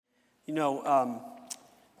You know,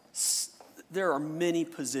 there are many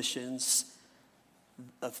positions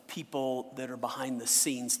of people that are behind the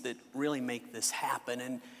scenes that really make this happen.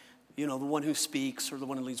 And, you know, the one who speaks or the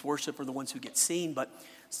one who leads worship are the ones who get seen. But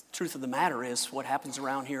the truth of the matter is what happens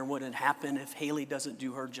around here wouldn't happen if Haley doesn't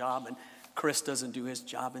do her job and Chris doesn't do his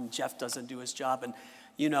job and Jeff doesn't do his job. And,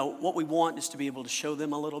 you know, what we want is to be able to show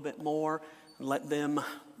them a little bit more and let them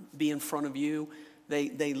be in front of you.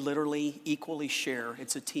 They literally equally share.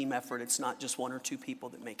 It's a team effort. It's not just one or two people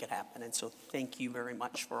that make it happen. And so thank you very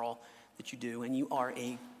much for all that you do. And you are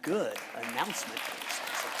a good announcement.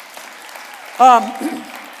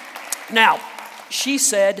 Now, she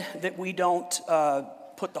said that we don't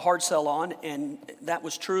put the hard sell on, and that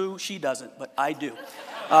was true. She doesn't, but I do.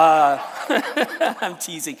 I'm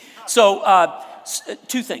teasing. So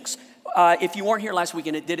two things. If you weren't here last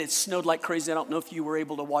weekend, it snowed like crazy. I don't know if you were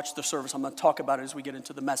able to watch the service. I'm going to talk about it as we get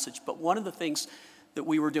into the message. But one of the things that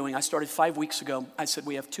we were doing, I started 5 weeks ago. I said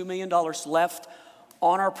we have $2 million left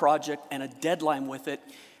on our project and a deadline with it.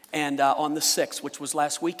 And on the 6th, which was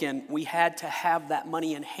last weekend, we had to have that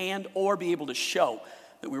money in hand or be able to show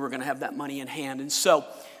that we were going to have that money in hand. And so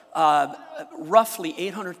roughly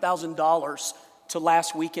 $800,000 to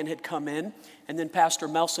last weekend had come in. And then Pastor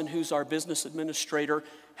Melson, who's our business administrator,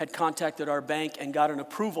 had contacted our bank and got an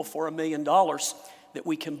approval for $1 million that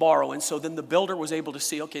we can borrow. And so then the builder was able to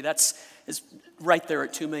see, okay, is right there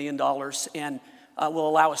at $2 million and will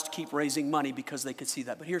allow us to keep raising money because they could see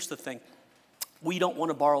that. But here's the thing. We don't want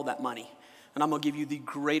to borrow that money. And I'm going to give you the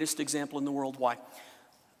greatest example in the world why.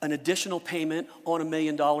 An additional payment on $1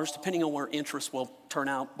 million, depending on where interest will turn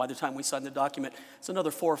out by the time we sign the document, it's another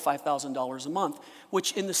 $4,000 or $5,000 a month,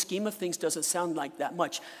 which in the scheme of things doesn't sound like that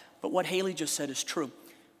much. But what Haley just said is true.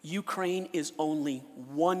 Ukraine is only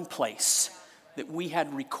one place that we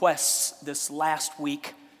had requests this last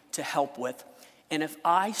week to help with. And if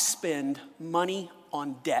I spend money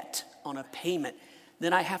on debt, on a payment,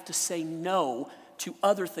 then I have to say no to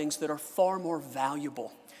other things that are far more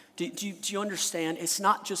valuable. Do you understand? It's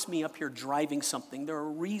not just me up here driving something. There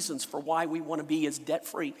are reasons for why we want to be as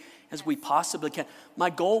debt-free as we possibly can. My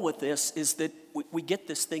goal with this is that we get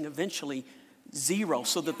this thing eventually zero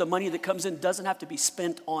so that the money that comes in doesn't have to be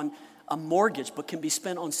spent on a mortgage, but can be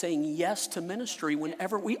spent on saying yes to ministry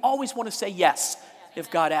whenever. We always want to say yes if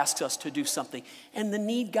God asks us to do something. And the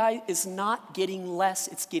need, guy, is not getting less.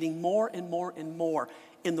 It's getting more and more and more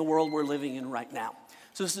in the world we're living in right now.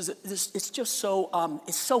 So it's just so,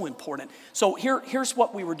 it's so important. So here's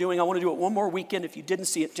what we were doing. I want to do it one more weekend. If you didn't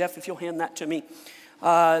see it, Jeff, if you'll hand that to me.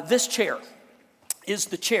 This chair is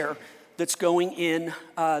the chair that's going in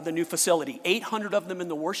the new facility. 800 of them in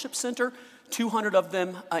the worship center, 200 of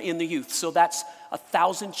them in the youth. So that's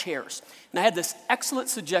 1,000 chairs. And I had this excellent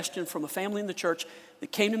suggestion from a family in the church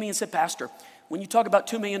that came to me and said, Pastor, when you talk about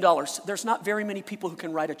 $2 million, there's not very many people who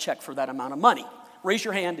can write a check for that amount of money. Raise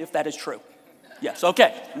your hand if that is true. Yes,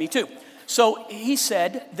 okay, me too. So they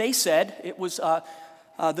said, it was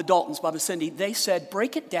the Daltons, Bob and Cindy, they said,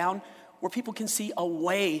 break it down where people can see a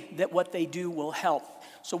way that what they do will help.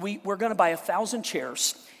 So we're going to buy 1,000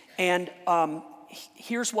 chairs, and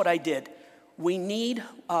here's what I did. We need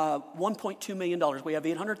 $1.2 million. We have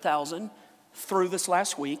 $800,000 through this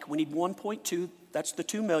last week. We need 1.2. That's the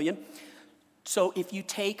 $2 million. So if you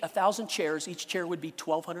take 1,000 chairs, each chair would be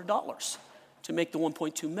 $1,200 to make the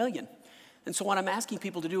 $1.2 million. And so what I'm asking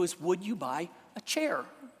people to do is, would you buy a chair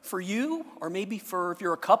for you, or maybe for, if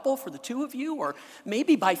you're a couple, for the two of you, or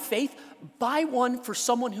maybe by faith, buy one for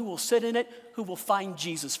someone who will sit in it, who will find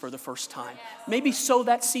Jesus for the first time. Maybe sow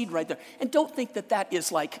that seed right there. And don't think that that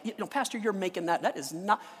is like, Pastor, you're making that. That is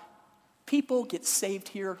not. People get saved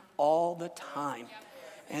here all the time.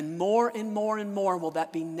 And more and more and more will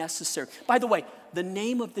that be necessary. By the way, the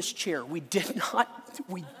name of this chair,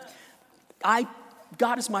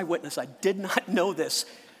 God is my witness, I did not know this.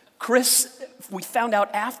 Chris, we found out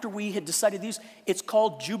after we had decided these, it's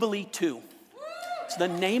called Jubilee 2. It's the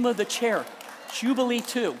name of the chair, Jubilee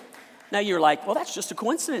 2. Now you're like, well, that's just a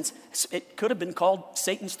coincidence. It could have been called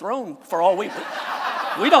Satan's Throne for all we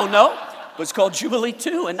don't know. But it's called Jubilee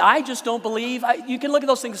 2. And I just don't believe, you can look at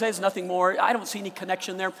those things and say it's nothing more. I don't see any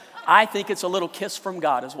connection there. I think it's a little kiss from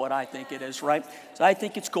God is what I think it is, right? So I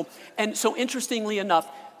think it's cool. And so interestingly enough,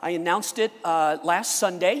 I announced it last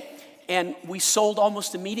Sunday, and we sold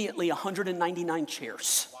almost immediately 199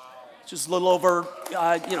 chairs, which is a little over,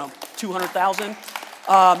 200,000.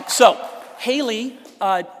 So Haley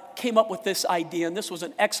came up with this idea, and this was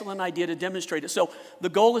an excellent idea to demonstrate it. So the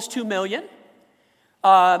goal is $2 million.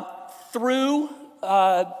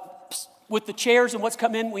 With the chairs and what's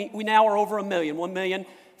come in, we now are over $1 million,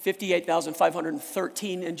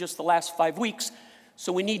 1,058,513 in just the last 5 weeks.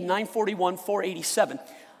 So we need 941, 487.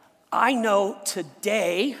 I know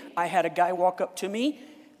today I had a guy walk up to me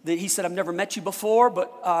that he said, I've never met you before,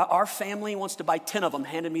 but our family wants to buy 10 of them.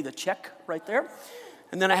 Handed me the check right there.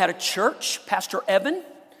 And then I had a church, Pastor Evan,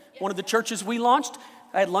 one of the churches we launched.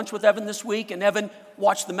 I had lunch with Evan this week, and Evan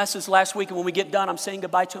watched the message last week, and when we get done, I'm saying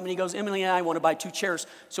goodbye to him, and he goes, Emily and I want to buy 2 chairs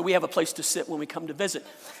so we have a place to sit when we come to visit.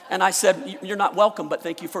 And I said, you're not welcome, but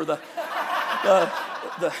thank you for no,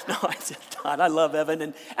 I said, God, I love Evan.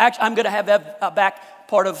 And actually, I'm going to have Ev back.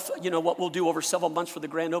 Part of, what we'll do over several months for the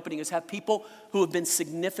grand opening is have people who have been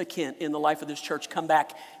significant in the life of this church come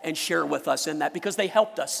back and share with us in that, because they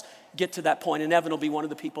helped us get to that point. And Evan will be one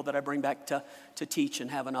of the people that I bring back to teach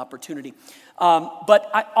and have an opportunity.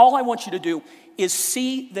 But all I want you to do is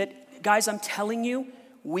see that, guys, I'm telling you,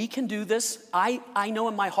 we can do this. I know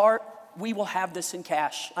in my heart we will have this in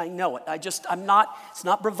cash. I know it. It's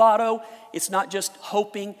not bravado. It's not just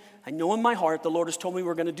hoping. I know in my heart the Lord has told me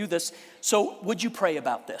we're going to do this. So would you pray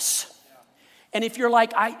about this? And if you're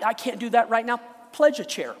like, I can't do that right now, pledge a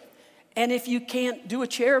chair. And if you can't do a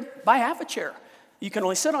chair, buy half a chair. You can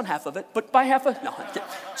only sit on half of it, but buy half no.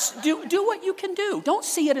 Do what you can do. Don't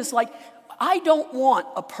see it as like, I don't want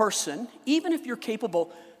a person, even if you're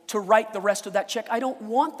capable, to write the rest of that check. I don't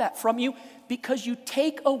want that from you, because you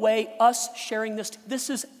take away us sharing this. This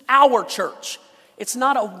is our church. It's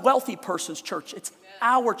not a wealthy person's church. It's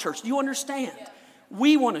our church. Do you understand?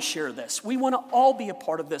 We want to share this. We want to all be a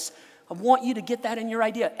part of this. I want you to get that in your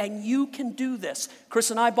idea, and you can do this.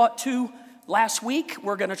 Chris and I bought 2 last week.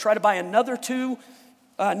 We're going to try to buy another 2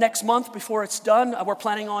 next month before it's done. We're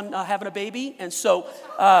planning on having a baby, and so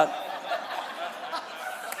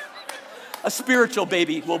a spiritual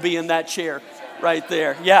baby will be in that chair right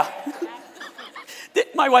there. Yeah.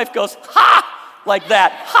 My wife goes, ha, like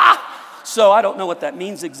that, ha. So I don't know what that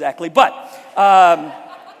means exactly, but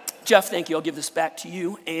Jeff, thank you. I'll give this back to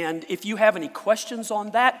you. And if you have any questions on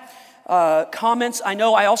that, comments, I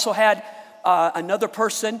know I also had another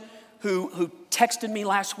person who texted me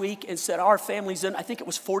last week and said our family's in, I think it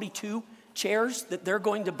was 42 chairs that they're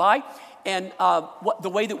going to buy. And the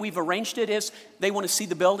way that we've arranged it is they want to see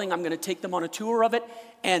the building. I'm going to take them on a tour of it,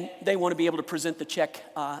 and they want to be able to present the check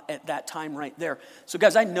at that time right there. So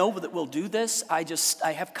guys, I know that we'll do this. I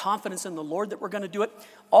have confidence in the Lord that we're going to do it.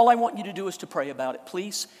 All I want you to do is to pray about it,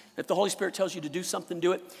 please. If the Holy Spirit tells you to do something,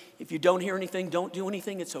 do it. If you don't hear anything, don't do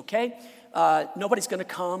anything. It's okay. Nobody's going to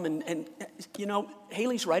come. And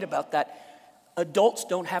Haley's right about that. Adults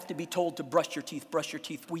don't have to be told to brush your teeth, brush your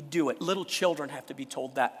teeth. We do it. Little children have to be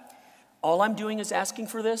told that. All I'm doing is asking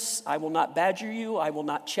for this. I will not badger you. I will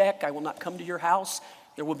not check. I will not come to your house.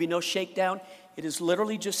 There will be no shakedown. It is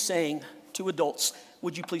literally just saying to adults,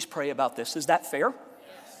 would you please pray about this? Is that fair?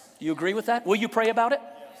 Yes. Do you agree with that? Will you pray about it?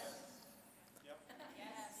 Yes. Yep.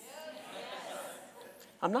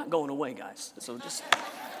 I'm not going away, guys. So just,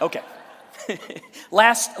 okay.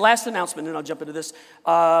 Last announcement, and I'll jump into this.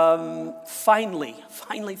 Finally,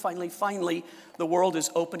 the world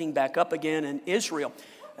is opening back up again in Israel.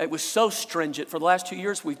 It was so stringent. For the last 2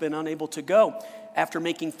 years, we've been unable to go after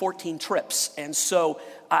making 14 trips. And so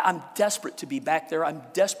I'm desperate to be back there. I'm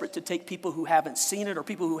desperate to take people who haven't seen it or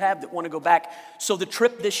people who have that want to go back. So the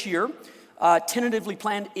trip this year, tentatively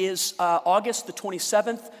planned, is August the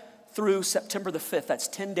 27th through September the 5th. That's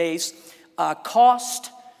 10 days. Cost,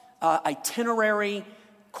 itinerary,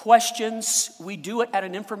 questions. We do it at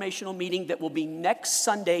an informational meeting that will be next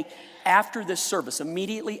Sunday after this service,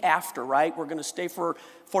 immediately after, right? We're going to stay for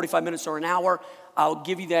 45 minutes or an hour. I'll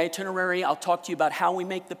give you the itinerary. I'll talk to you about how we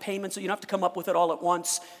make the payments. So you don't have to come up with it all at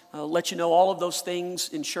once. I'll let you know all of those things,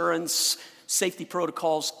 insurance, safety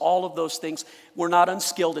protocols, all of those things. We're not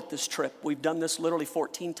unskilled at this trip. We've done this literally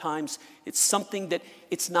 14 times. It's something that,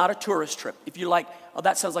 it's not a tourist trip. If you're like, oh,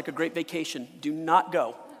 that sounds like a great vacation, do not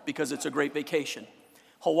go because it's a great vacation.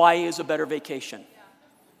 Hawaii is a better vacation.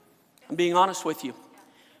 I'm being honest with you.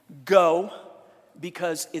 Go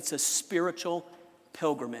because it's a spiritual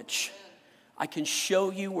pilgrimage. I can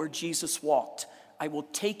show you where Jesus walked. I will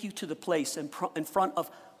take you to the place in front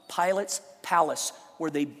of Pilate's palace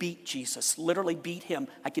where they beat Jesus, literally beat him.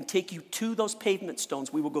 I can take you to those pavement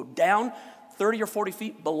stones. We will go down 30 or 40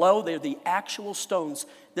 feet below. They're the actual stones.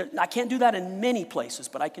 I can't do that in many places,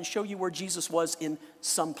 but I can show you where Jesus was in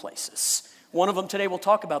some places. One of them today we'll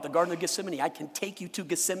talk about, the Garden of Gethsemane. I can take you to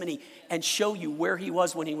Gethsemane and show you where he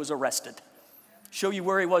was when he was arrested. Show you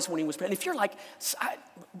where he was when he was, and if you're like,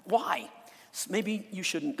 why? Maybe you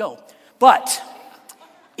shouldn't go. But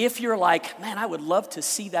if you're like, man, I would love to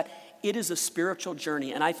see that, it is a spiritual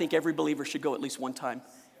journey, and I think every believer should go at least one time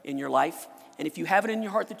in your life. And if you have it in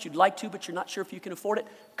your heart that you'd like to, but you're not sure if you can afford it,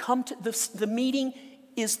 come to the meeting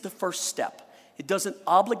is the first step. It doesn't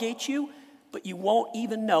obligate you, but you won't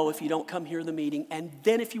even know if you don't come here to the meeting. And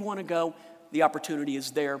then if you want to go, the opportunity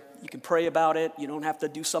is there. You can pray about it. You don't have to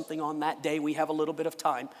do something on that day. We have a little bit of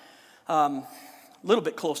time, a little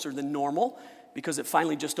bit closer than normal because it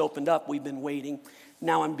finally just opened up. We've been waiting.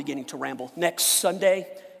 Now I'm beginning to ramble. Next Sunday,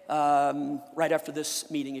 right after this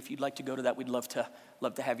meeting, if you'd like to go to that, we'd love to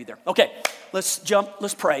have you there. Okay, let's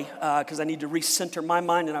pray, because I need to recenter my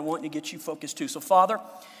mind, and I want to get you focused too. So, Father,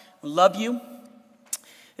 we love you.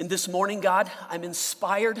 And this morning, God, I'm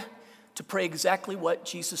inspired to pray exactly what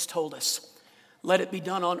Jesus told us. Let it be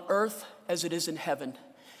done on earth as it is in heaven.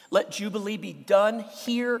 Let Jubilee be done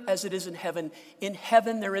here as it is in heaven. In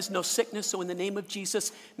heaven there is no sickness, so in the name of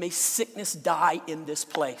Jesus, may sickness die in this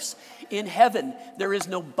place. In heaven there is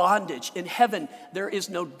no bondage. In heaven there is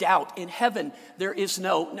no doubt. In heaven there is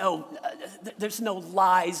there's no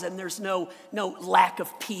lies, and there's no lack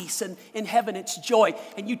of peace. And in heaven it's joy.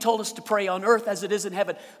 And you told us to pray on earth as it is in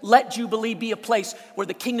heaven. Let Jubilee be a place where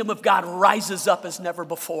the kingdom of God rises up as never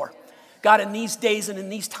before. God, in these days and in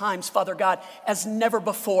these times, Father God, as never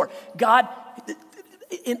before. God,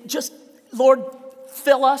 Lord,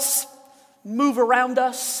 fill us, move around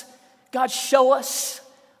us. God, show us.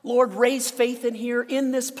 Lord, raise faith in here,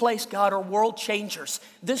 in this place, God, are world changers.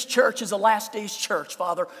 This church is a last days church,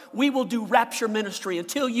 Father. We will do rapture ministry.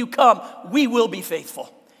 Until you come, we will be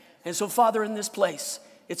faithful. And so, Father, in this place,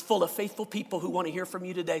 it's full of faithful people who want to hear from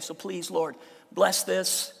you today. So please, Lord, bless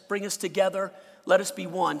this, bring us together. Let us be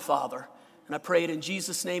one, Father. And I pray it in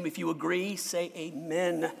Jesus' name. If you agree, say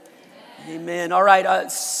amen. Amen. All right,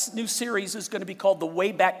 new series is going to be called The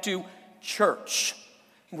Way Back to Church.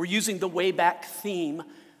 We're using the way back theme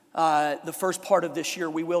the first part of this year.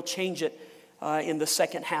 We will change it in the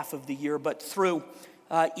second half of the year. But through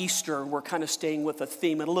Easter, we're kind of staying with a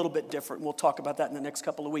theme and a little bit different. We'll talk about that in the next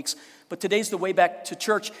couple of weeks. But today's The Way Back to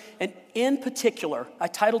Church. And in particular, I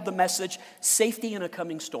titled the message, Safety in a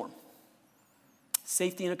Coming Storm.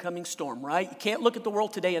 Safety in a coming storm, right? You can't look at the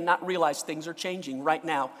world today and not realize things are changing right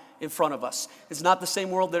now in front of us. It's not the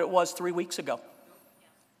same world that it was 3 weeks ago.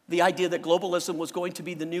 The idea that globalism was going to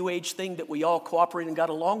be the new age thing that we all cooperated and got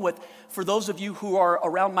along with. For those of you who are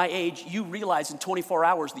around my age, you realize in 24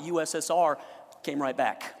 hours the USSR came right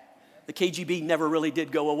back. The KGB never really did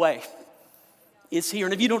go away. It's here.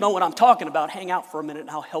 And if you don't know what I'm talking about, hang out for a minute and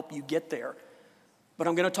I'll help you get there. But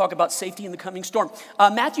I'm going to talk about safety in the coming storm.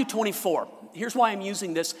 Matthew 24, here's why I'm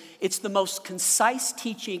using this. It's the most concise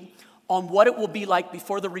teaching on what it will be like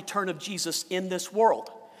before the return of Jesus in this world.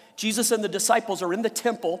 Jesus and the disciples are in the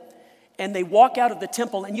temple, and they walk out of the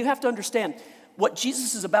temple. And you have to understand, what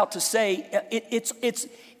Jesus is about to say, it's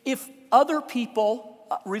if other people,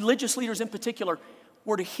 religious leaders in particular,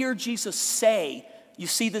 were to hear Jesus say, you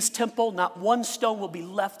see this temple, not one stone will be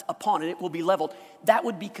left upon it, it will be leveled. That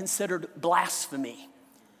would be considered blasphemy.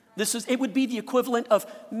 It would be the equivalent of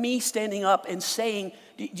me standing up and saying,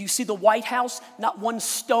 do you see the White House? Not one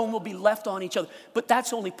stone will be left on each other. But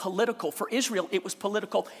that's only political. For Israel, it was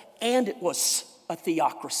political and it was a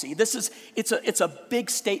theocracy. It's a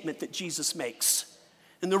big statement that Jesus makes.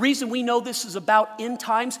 And the reason we know this is about end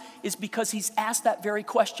times is because he's asked that very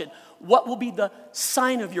question. What will be the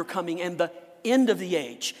sign of your coming and the end of the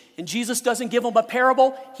age? And Jesus doesn't give them a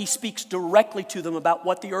parable. He speaks directly to them about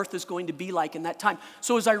what the earth is going to be like in that time.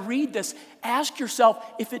 So as I read this, ask yourself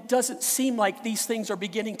if it doesn't seem like these things are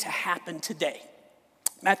beginning to happen today.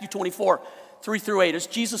 Matthew 24, 3-8, as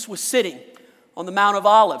Jesus was sitting on the Mount of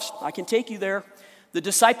Olives, I can take you there, the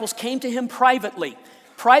disciples came to him privately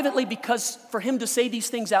because for him to say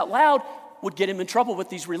these things out loud would get him in trouble with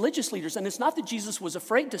these religious leaders. And it's not that Jesus was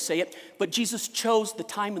afraid to say it, but Jesus chose the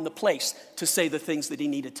time and the place to say the things that he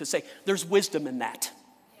needed to say. There's wisdom in that.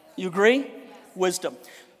 You agree? Yes. Wisdom.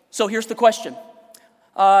 So here's the question.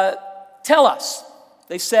 Tell us,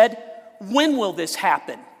 they said, when will this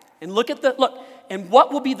happen? And look, and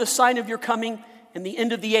what will be the sign of your coming and the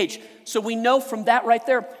end of the age? So we know from that right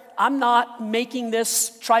there, I'm not making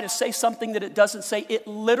this try to say something that it doesn't say. It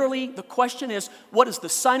literally, the question is, what is the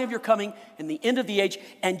sign of your coming and the end of the age?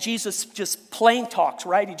 And Jesus just plain talks,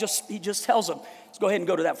 right? He just tells them. Let's go ahead and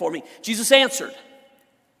go to that for me. Jesus answered.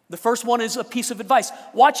 The first one is a piece of advice.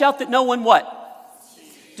 Watch out that no one what?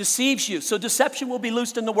 Deceives you. So deception will be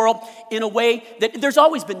loosed in the world in a way that there's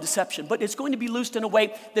always been deception, but it's going to be loosed in a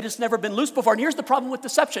way that it's never been loosed before. And here's the problem with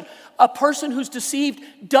deception. A person who's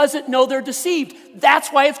deceived doesn't know they're deceived. That's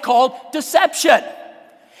why it's called deception.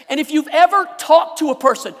 And if you've ever talked to a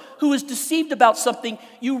person who is deceived about something,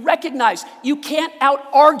 you recognize you can't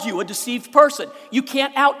out-argue a deceived person. You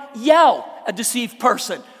can't out-yell a deceived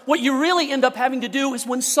person. What you really end up having to do is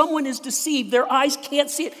when someone is deceived, their eyes can't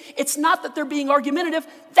see it. It's not that they're being argumentative.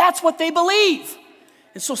 That's what they believe.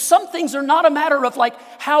 And so some things are not a matter of like,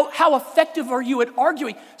 how effective are you at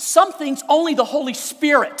arguing? Some things only the Holy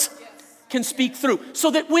Spirit can speak through.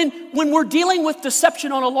 So that when we're dealing with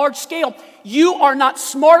deception on a large scale, you are not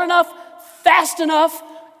smart enough, fast enough,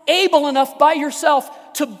 able enough by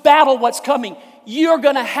yourself to battle what's coming. You're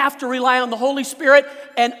going to have to rely on the Holy Spirit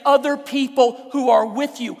and other people who are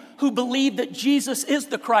with you, who believe that Jesus is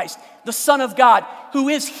the Christ, the Son of God, who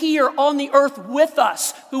is here on the earth with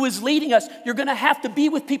us, who is leading us. You're going to have to be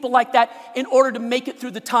with people like that in order to make it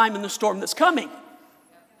through the time and the storm that's coming.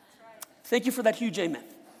 Thank you for that huge amen.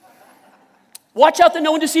 Watch out that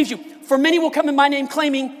no one deceives you. For many will come in my name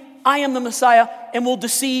claiming I am the Messiah and will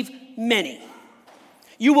deceive many.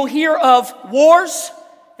 You will hear of wars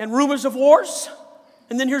and rumors of wars.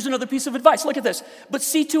 And then here's another piece of advice. Look at this. But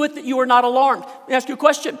see to it that you are not alarmed. Let me ask you a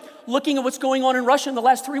question. Looking at what's going on in Russia in the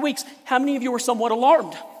last 3 weeks, how many of you were somewhat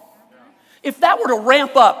alarmed? If that were to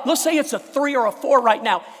ramp up, let's say it's a 3 or a 4 right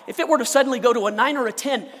now. If it were to suddenly go to a 9 or a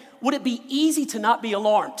 10, would it be easy to not be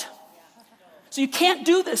alarmed? So you can't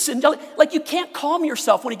do this. And like you can't calm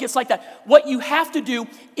yourself when it gets like that. What you have to do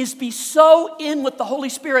is be so in with the Holy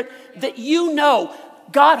Spirit that you know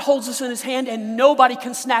God holds us in his hand and nobody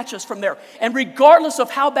can snatch us from there. And regardless of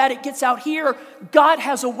how bad it gets out here, God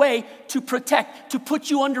has a way to protect, to put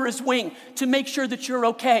you under his wing, to make sure that you're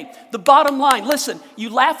okay. The bottom line, listen, you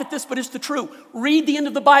laugh at this, but it's the truth. Read the end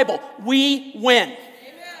of the Bible. We win. Amen.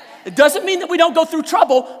 It doesn't mean that we don't go through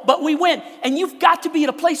trouble, but we win. And you've got to be at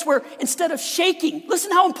a place where instead of shaking,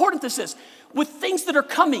 listen how important this is, with things that are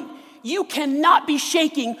coming, you cannot be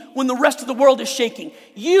shaking when the rest of the world is shaking.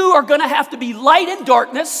 You are going to have to be light in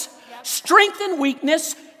darkness, strength in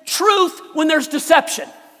weakness, truth when there's deception.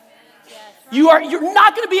 You're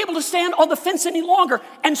not going to be able to stand on the fence any longer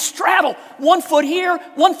and straddle 1 foot here,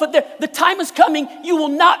 1 foot there. The time is coming. You will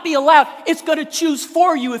not be allowed. It's going to choose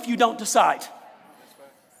for you if you don't decide.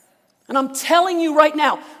 And I'm telling you right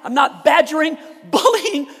now, I'm not badgering,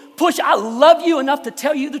 bullying, push. I love you enough to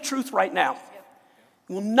tell you the truth right now.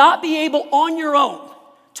 You will not be able on your own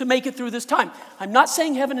to make it through this time. I'm not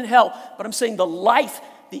saying heaven and hell, but I'm saying the life,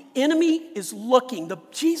 the enemy is looking.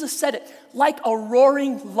 Jesus said it, like a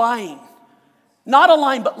roaring lion. Not a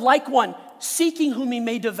lion, but like one, seeking whom he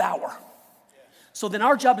may devour. So then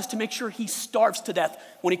our job is to make sure he starves to death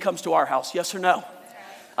when he comes to our house. Yes or no?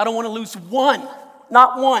 I don't want to lose one.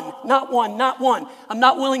 Not one, not one, not one. I'm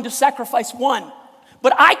not willing to sacrifice one.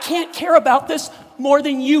 But I can't care about this more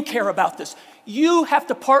than you care about this. You have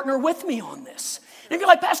to partner with me on this. And you're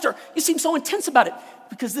like, Pastor, you seem so intense about it.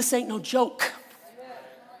 Because this ain't no joke.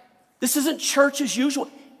 This isn't church as usual.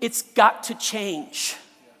 It's got to change.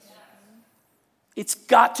 It's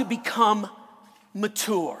got to become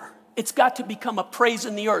mature. It's got to become a praise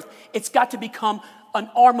in the earth. It's got to become an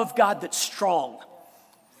arm of God that's strong.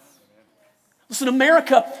 Listen,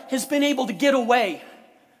 America has been able to get away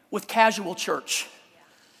with casual church.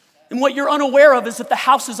 And what you're unaware of is that the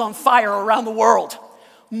house is on fire around the world.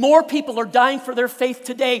 More people are dying for their faith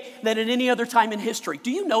today than at any other time in history.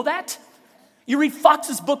 Do you know that? You read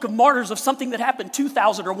Fox's Book of Martyrs of something that happened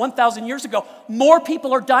 2,000 or 1,000 years ago. More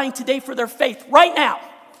people are dying today for their faith right now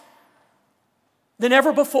than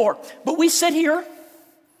ever before. But we sit here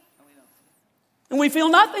and we feel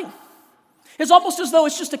nothing. It's almost as though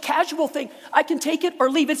it's just a casual thing. I can take it or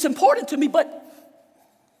leave. It's important to me, but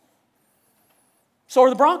so are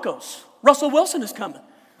the Broncos. Russell Wilson is coming.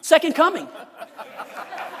 Second coming.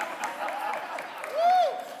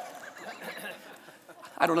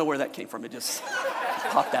 I don't know where that came from. It just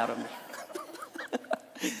popped out of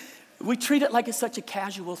me. We treat it like it's such a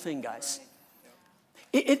casual thing, guys.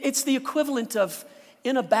 It's the equivalent of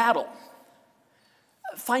in a battle,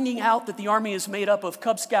 finding out that the army is made up of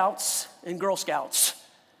Cub Scouts and Girl Scouts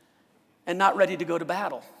and not ready to go to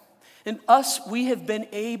battle. And we have been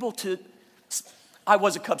able to, I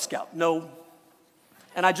was a Cub Scout, no,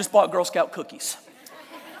 and I just bought Girl Scout cookies.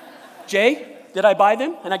 Jay, did I buy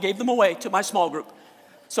them? And I gave them away to my small group.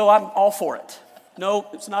 So I'm all for it. No,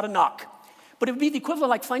 it's not a knock. But it would be the equivalent of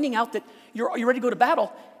like finding out that you're ready to go to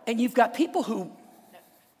battle and you've got people who,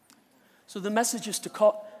 so the message is to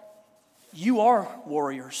call, you are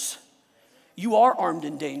warriors. You are armed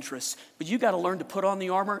and dangerous, but you got to learn to put on the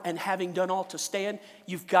armor, and having done all to stand,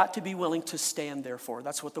 you've got to be willing to stand therefore.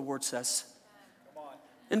 That's what the word says.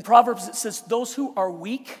 In Proverbs it says, those who are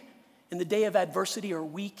weak in the day of adversity are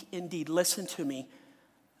weak indeed. Listen to me,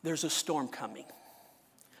 there's a storm coming.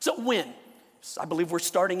 So when? I believe we're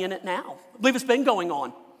starting in it now. I believe it's been going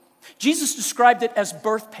on. Jesus described it as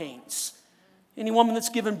birth pains. Any woman that's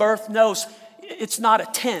given birth knows it's not a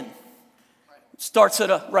 10. It starts at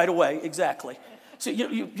a right away, exactly. So,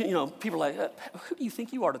 you know, people are like, who do you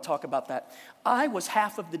think you are to talk about that? I was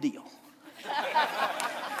half of the deal.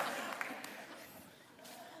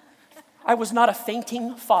 I was not a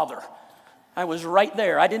fainting father. I was right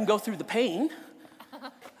there. I didn't go through the pain.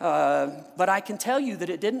 But I can tell you that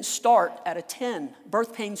it didn't start at a 10.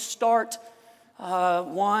 Birth pains start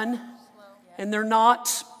 1, and they're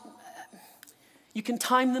not, you can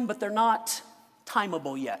time them, but they're not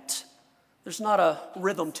timeable yet. There's not a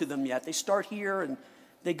rhythm to them yet. They start here and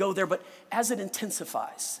they go there, but as it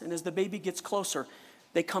intensifies and as the baby gets closer,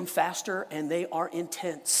 they come faster and they are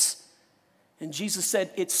intense. And Jesus said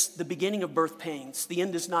it's the beginning of birth pains. The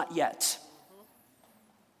end is not yet.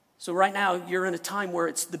 So right now, you're in a time where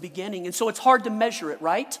it's the beginning, and so it's hard to measure it,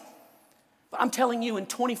 right? But I'm telling you, in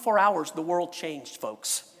 24 hours, the world changed,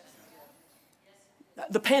 folks.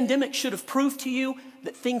 The pandemic should have proved to you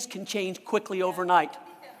that things can change quickly overnight,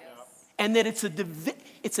 and that it's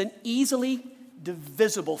an easily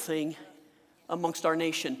divisible thing amongst our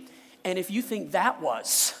nation. And if you think that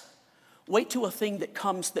was, wait till a thing that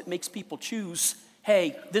comes that makes people choose,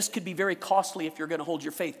 hey, this could be very costly if you're going to hold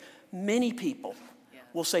your faith. Many people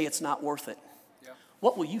will say it's not worth it. Yeah.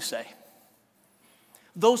 What will you say?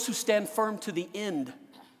 Those who stand firm to the end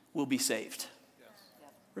will be saved. Yes.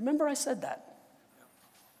 Remember I said that.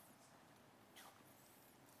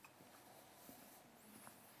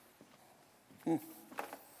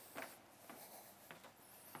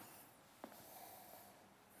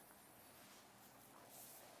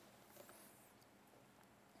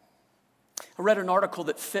 I read an article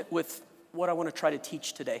that fit with what I want to try to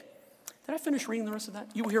teach today. Did I finish reading the rest of that?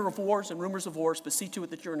 You will hear of wars and rumors of wars, but see to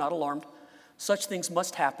it that you are not alarmed. Such things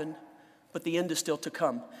must happen, but the end is still to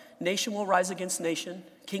come. Nation will rise against nation,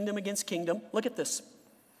 kingdom against kingdom. Look at this.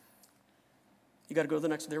 You got to go to the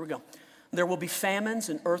next, there we go. There will be famines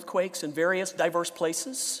and earthquakes in various diverse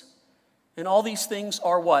places. And all these things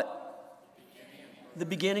are what? The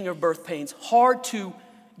beginning of birth pains. Hard to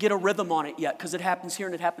get a rhythm on it yet because it happens here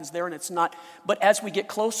and it happens there and it's not. But as we get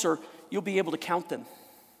closer, you'll be able to count them.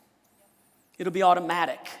 It'll be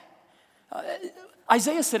automatic.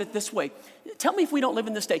 Isaiah said it this way. Tell me if we don't live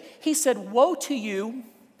in this day. He said, woe to you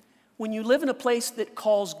when you live in a place that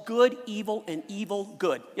calls good evil and evil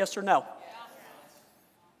good. Yes or no?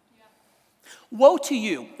 Woe to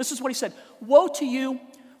you. This is what he said. Woe to you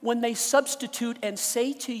when they substitute and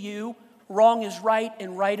say to you, wrong is right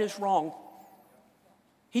and right is wrong.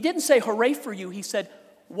 He didn't say hooray for you. He said,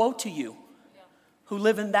 woe to you who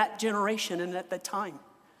live in that generation and at that time.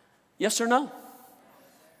 Yes or no?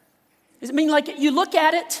 I mean, like you look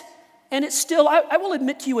at it and it's still, I will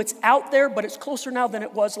admit to you, it's out there, but it's closer now than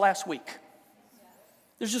it was last week.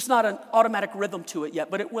 There's just not an automatic rhythm to it yet,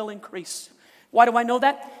 but it will increase. Why do I know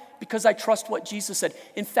that? Because I trust what Jesus said.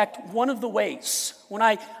 In fact, one of the ways, when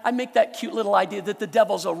I make that cute little idea that the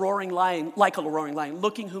devil's a roaring lion, like a roaring lion,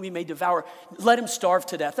 looking whom he may devour, let him starve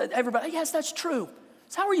to death. Everybody, yes, that's true.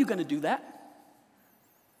 So how are you going to do that?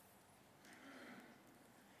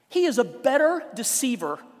 He is a better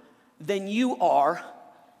deceiver than you are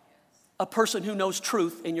a person who knows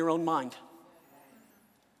truth in your own mind.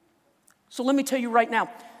 So let me tell you right now,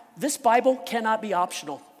 this Bible cannot be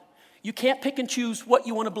optional. You can't pick and choose what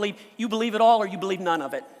you want to believe. You believe it all or you believe none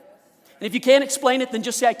of it. And if you can't explain it, then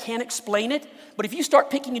just say, I can't explain it. But if you start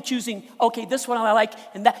picking and choosing, okay, this one I like,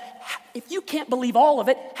 and that, if you can't believe all of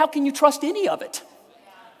it, how can you trust any of it?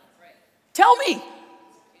 Tell me.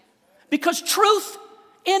 Because truth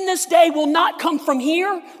in this day will not come from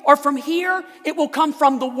here or from here. It will come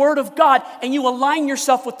from the Word of God, and you align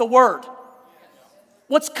yourself with the Word.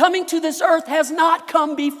 What's coming to this earth has not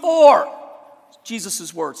come before.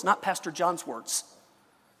 Jesus' words, not Pastor John's words.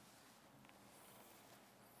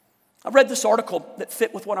 I read this article that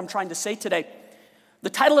fit with what I'm trying to say today. The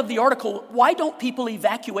title of the article, Why Don't People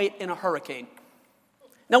Evacuate in a Hurricane?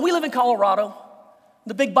 Now, we live in Colorado.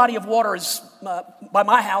 The big body of water is, by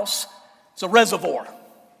my house, it's a reservoir.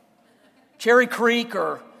 Cherry Creek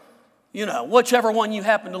or, whichever one you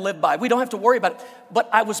happen to live by. We don't have to worry about it. But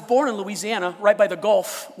I was born in Louisiana, right by the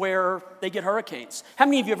Gulf, where they get hurricanes. How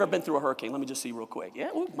many of you have ever been through a hurricane? Let me just see real quick. Yeah,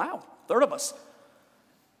 wow, third of us.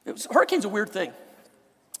 Hurricane's a weird thing.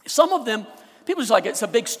 Some of them, people just like, it's a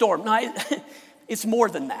big storm. No, it's more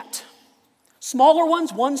than that. Smaller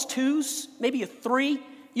ones, 1s, 2s, maybe a 3,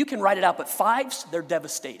 you can write it out, but 5s, they're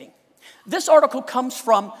devastating. This article comes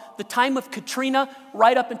from the time of Katrina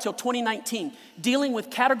right up until 2019, dealing with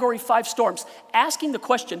Category 5 storms, asking the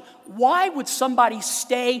question, why would somebody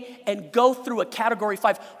stay and go through a Category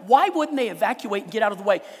 5? Why wouldn't they evacuate and get out of the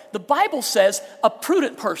way? The Bible says a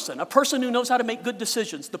prudent person, a person who knows how to make good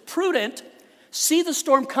decisions, the prudent see the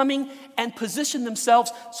storm coming, and position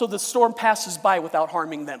themselves so the storm passes by without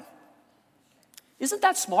harming them. Isn't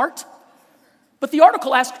that smart? But the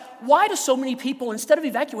article asked, why do so many people, instead of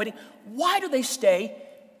evacuating, why do they stay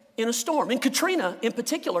in a storm? In Katrina, in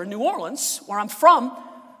particular, New Orleans, where I'm from,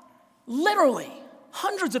 literally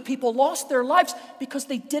hundreds of people lost their lives because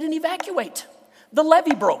they didn't evacuate. The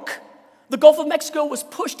levee broke. The Gulf of Mexico was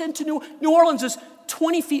pushed into New Orleans is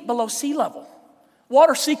 20 feet below sea level.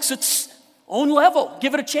 Water seeks its own level.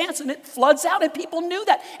 Give it a chance and it floods out, and people knew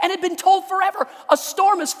that and had been told forever. A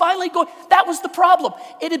storm is finally going. That was the problem.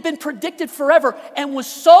 It had been predicted forever and was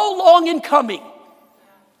so long in coming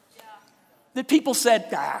that people said,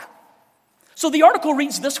 ah. So the article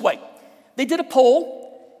reads this way. They did a poll.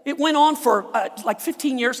 It went on for like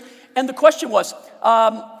 15 years, and the question was,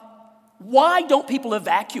 why don't people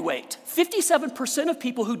evacuate? 57% of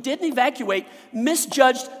people who didn't evacuate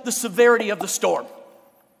misjudged the severity of the storm.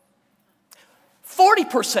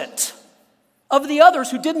 40% of the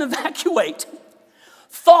others who didn't evacuate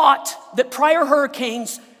thought that prior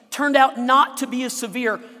hurricanes turned out not to be as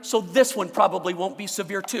severe, so this one probably won't be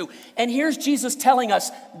severe too. And here's Jesus telling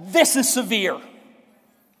us, this is severe.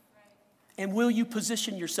 And will you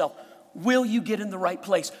position yourself? Will you get in the right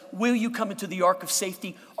place? Will you come into the ark of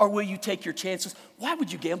safety, or will you take your chances? Why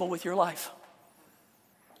would you gamble with your life?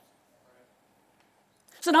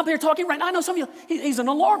 So now I'm here talking right now. I know some of you, he's an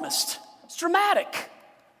alarmist. It's dramatic.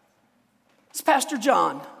 It's Pastor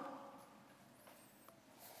John.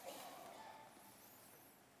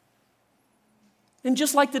 And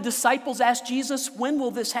just like the disciples asked Jesus, when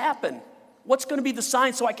will this happen? What's going to be the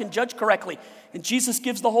sign so I can judge correctly? And Jesus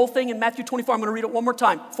gives the whole thing in Matthew 24. I'm going to read it one more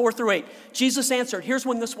time, 4 through 8. Jesus answered, here's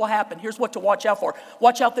when this will happen. Here's what to watch out for.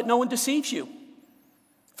 Watch out that no one deceives you.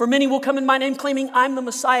 For many will come in my name claiming I'm the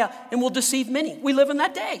Messiah and will deceive many. We live in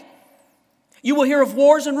that day. You will hear of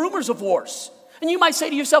wars and rumors of wars. And you might say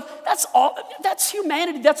to yourself, that's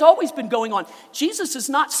humanity. That's always been going on. Jesus is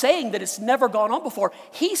not saying that it's never gone on before.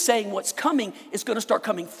 He's saying what's coming is going to start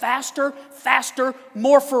coming faster,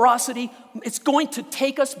 more ferocity. It's going to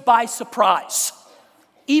take us by surprise,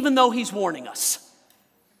 even though he's warning us.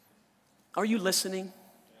 Are you listening?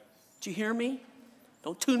 Do you hear me?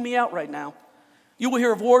 Don't tune me out right now. You will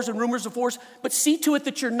hear of wars and rumors of wars, but see to it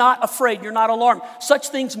that you're not afraid, you're not alarmed. Such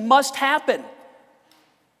things must happen.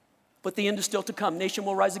 But the end is still to come. Nation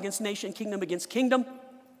will rise against nation, kingdom against kingdom.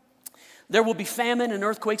 There will be famine and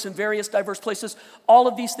earthquakes in various diverse places. All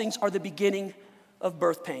of these things are the beginning of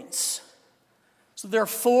birth pains. So there are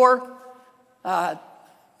four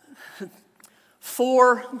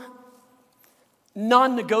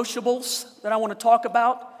non-negotiables that I want to talk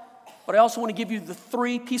about. But I also want to give you the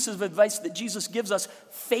 3 pieces of advice that Jesus gives us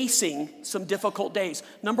facing some difficult days.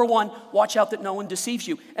 Number 1, watch out that no one deceives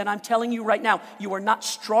you. And I'm telling you right now, you are not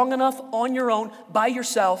strong enough on your own, by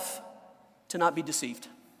yourself, to not be deceived.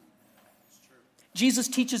 Jesus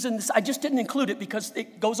teaches in this, I just didn't include it because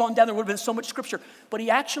it goes on down, there would have been so much scripture. But he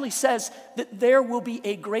actually says that there will be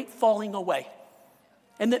a great falling away.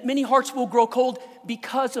 And that many hearts will grow cold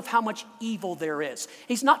because of how much evil there is.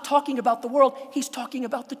 He's not talking about the world, he's talking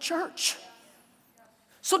about the church.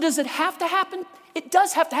 So does it have to happen? It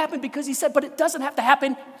does have to happen because he said, but it doesn't have to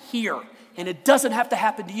happen here. And it doesn't have to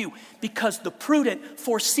happen to you because the prudent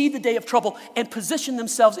foresee the day of trouble and position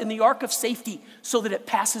themselves in the ark of safety so that it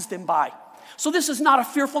passes them by. So this is not a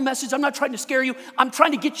fearful message. I'm not trying to scare you. I'm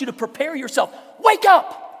trying to get you to prepare yourself. Wake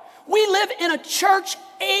up. We live in a church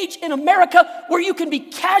age in America where you can be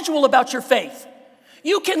casual about your faith.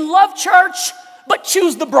 You can love church, but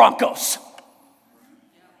choose the Broncos.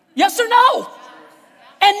 Yes or no?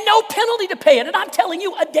 And no penalty to pay it. And I'm telling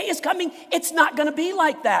you, a day is coming, it's not going to be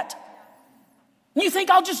like that. And you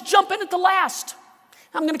think, I'll just jump in at the last.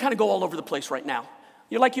 I'm going to kind of go all over the place right now.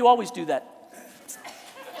 You're like you always do that.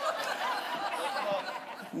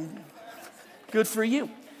 Good for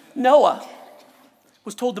you. Noah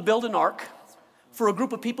was told to build an ark for a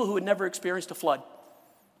group of people who had never experienced a flood.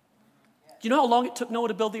 Do you know how long it took Noah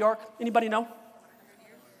to build the ark? Anybody know?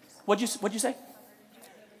 What'd you say?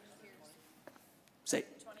 Say,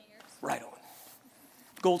 20 years. Right on.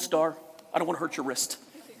 Gold star. I don't want to hurt your wrist.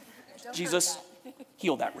 Jesus,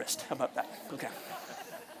 heal that wrist. How about that? Okay.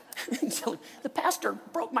 The pastor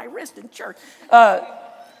broke my wrist in church.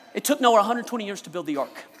 It took Noah 120 years to build the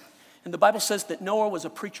ark. And the Bible says that Noah was a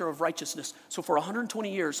preacher of righteousness. So for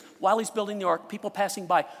 120 years, while he's building the ark, people passing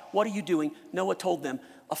by, what are you doing? Noah told them,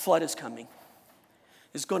 a flood is coming.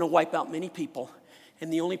 It's going to wipe out many people.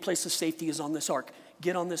 And the only place of safety is on this ark.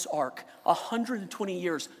 Get on this ark. 120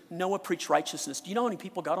 years, Noah preached righteousness. Do you know how many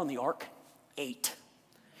people got on the ark? 8.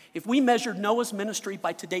 If we measured Noah's ministry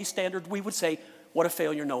by today's standard, we would say, what a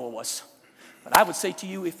failure Noah was. But I would say to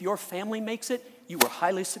you, if your family makes it, you were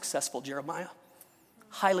highly successful, Jeremiah.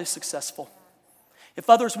 Highly successful. If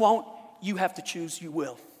others won't, you have to choose, you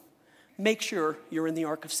will. Make sure you're in the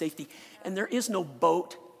ark of safety. And there is no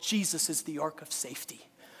boat. Jesus is the ark of safety.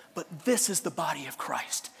 But this is the body of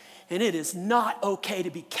Christ. And it is not okay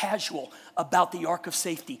to be casual about the ark of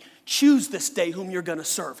safety. Choose this day whom you're going to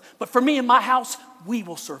serve. But for me and my house, we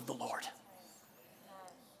will serve the Lord.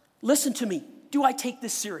 Listen to me. Do I take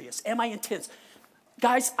this serious? Am I intense?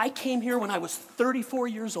 Guys, I came here when I was 34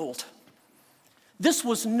 years old. This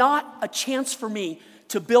was not a chance for me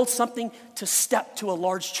to build something to step to a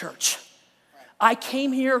large church. I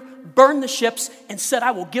came here, burned the ships, and said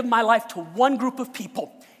I will give my life to one group of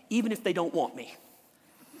people, even if they don't want me.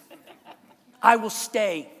 I will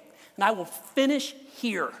stay, and I will finish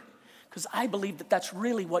here, because I believe that that's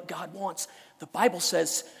really what God wants. The Bible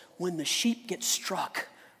says when the sheep get struck,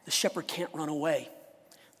 the shepherd can't run away,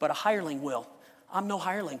 but a hireling will. I'm no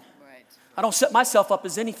hireling. Right. I don't set myself up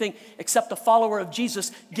as anything except a follower of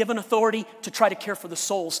Jesus, given authority to try to care for the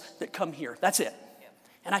souls that come here. That's it. Yep.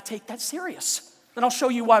 And I take that serious. And I'll show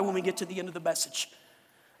you why when we get to the end of the message.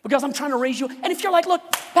 Because I'm trying to raise you. And if you're like, look,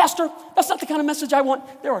 Pastor, that's not the kind of message I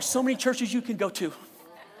want. There are so many churches you can go to.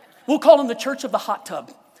 We'll call them the church of the hot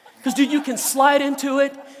tub. Because, dude, you can slide into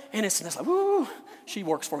it, and it's like, ooh, she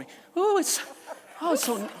works for me. Ooh, it's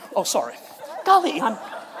so, oh, sorry. Golly, I'm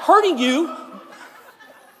hurting you.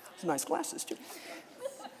 It's nice glasses, too.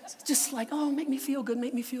 It's just like, oh, make me feel good,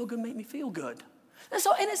 make me feel good, make me feel good. And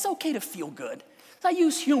it's okay to feel good. So I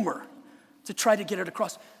use humor to try to get it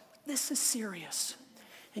across. This is serious.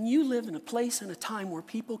 And you live in a place and a time where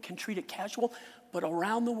people can treat it casual, but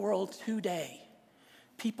around the world today,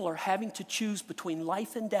 people are having to choose between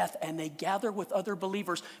life and death, and they gather with other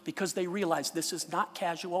believers because they realize this is not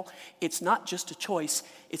casual. It's not just a choice.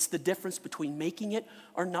 It's the difference between making it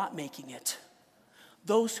or not making it.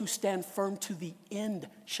 Those who stand firm to the end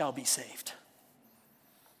shall be saved.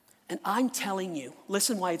 And I'm telling you,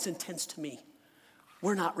 listen why it's intense to me.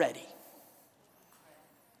 We're not ready.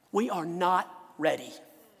 We are not ready.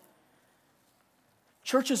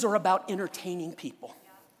 Churches are about entertaining people.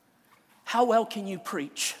 How well can you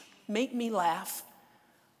preach? Make me laugh.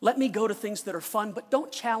 Let me go to things that are fun, but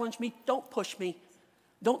don't challenge me. Don't push me.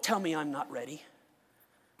 Don't tell me I'm not ready.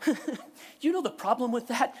 You know the problem with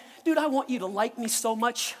that? Dude, I want you to like me so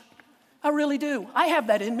much. I really do. I have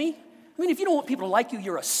that in me. I mean, if you don't want people to like you,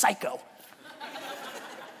 you're a psycho.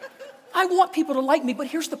 I want people to like me, but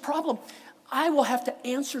here's the problem. I will have to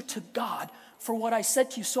answer to God for what I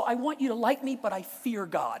said to you. So I want you to like me, but I fear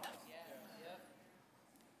God.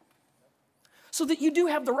 So that you do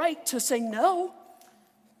have the right to say no,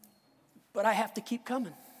 but I have to keep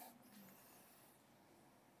coming.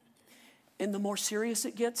 And the more serious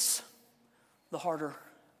it gets, the harder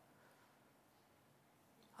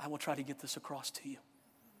I will try to get this across to you.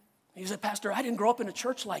 You said, Pastor, I didn't grow up in a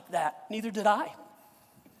church like that. Neither did I.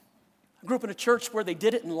 I grew up in a church where they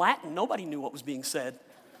did it in Latin. Nobody knew what was being said.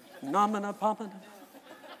 Nomina, pompa.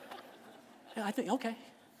 And I think, okay.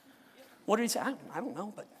 What did he say? I don't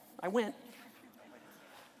know, but I went.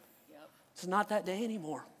 It's not that day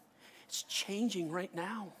anymore. It's changing right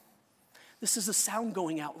now. This is a sound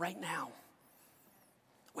going out right now.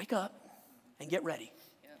 Wake up and get ready.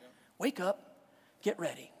 Wake up, get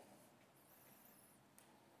ready.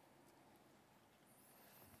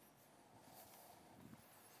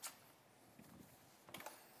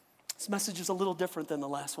 This message is a little different than the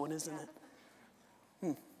last one, isn't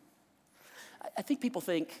it? I think people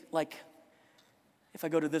think, like, if I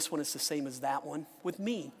go to this one, it's the same as that one. With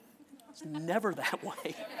me, it's never that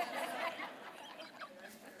way.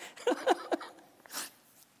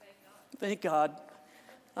 Thank God.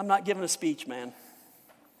 I'm not giving a speech, man.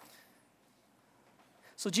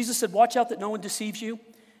 So Jesus said, watch out that no one deceives you.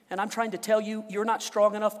 And I'm trying to tell you, you're not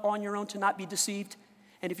strong enough on your own to not be deceived.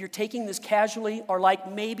 And if you're taking this casually, or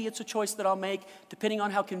like maybe it's a choice that I'll make, depending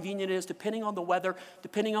on how convenient it is, depending on the weather,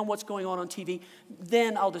 depending on what's going on TV,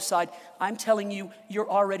 then I'll decide. I'm telling you, you're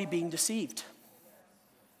already being deceived.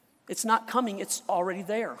 It's not coming, it's already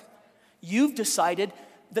there. You've decided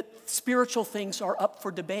that spiritual things are up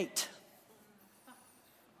for debate.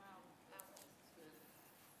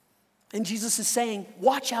 And Jesus is saying,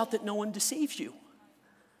 watch out that no one deceives you.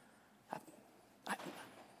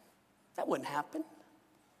 That wouldn't happen.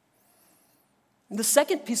 And the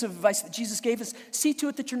second piece of advice that Jesus gave is, see to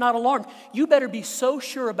it that you're not alarmed. You better be so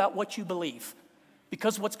sure about what you believe,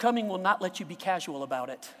 because what's coming will not let you be casual about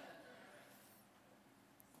it.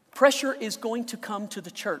 Pressure is going to come to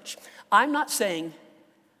the church. I'm not saying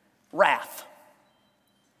wrath,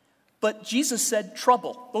 but Jesus said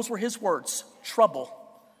trouble. Those were his words, trouble.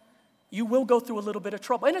 You will go through a little bit of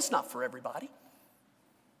trouble, and it's not for everybody.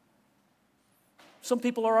 Some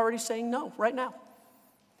people are already saying no right now.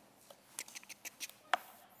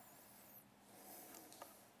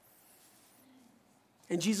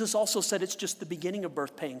 And Jesus also said it's just the beginning of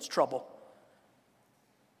birth pains, trouble.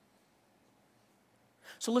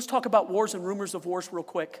 So let's talk about wars and rumors of wars real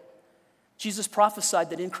quick. Jesus prophesied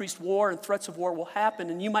that increased war and threats of war will happen.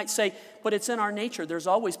 And you might say, but it's in our nature. There's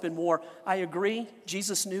always been war. I agree.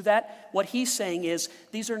 Jesus knew that. What he's saying is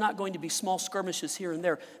these are not going to be small skirmishes here and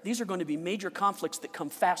there. These are going to be major conflicts that come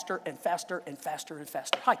faster and faster and faster and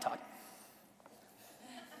faster. Hi, Todd.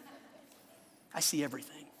 I see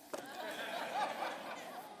everything.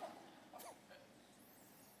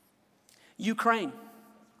 Ukraine.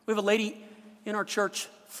 We have a lady in our church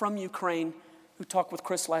from Ukraine who talked with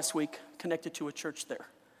Chris last week, connected to a church there.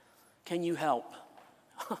 Can you help?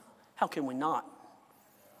 How can we not?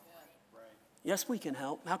 Yes, we can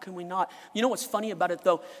help. How can we not? You know what's funny about it,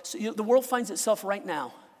 though? So, the world finds itself right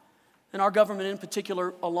now, and our government in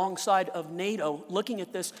particular, alongside of NATO, looking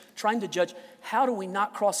at this, trying to judge, how do we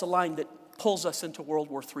not cross a line that pulls us into World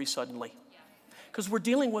War III suddenly? Because we're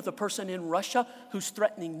dealing with a person in Russia who's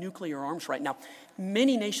threatening nuclear arms right now.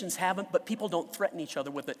 Many nations haven't, but people don't threaten each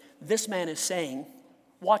other with it. This man is saying,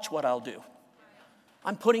 watch what I'll do.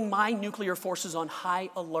 I'm putting my nuclear forces on high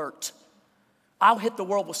alert. I'll hit the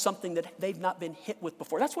world with something that they've not been hit with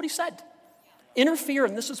before. That's what he said. Interfere,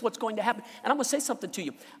 and this is what's going to happen. And I'm going to say something to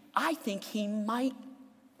you. I think he might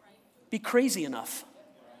be crazy enough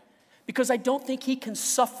because I don't think he can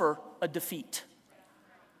suffer a defeat.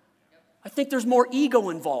 I think there's more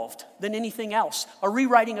ego involved than anything else, a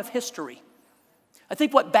rewriting of history. I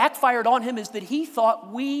think what backfired on him is that he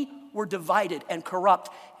thought we were divided and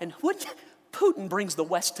corrupt. And Putin brings the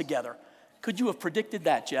West together. Could you have predicted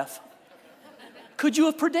that, Jeff? Could you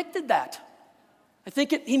have predicted that? I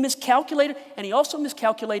think he miscalculated, and he also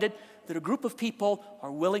miscalculated that a group of people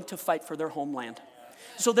are willing to fight for their homeland.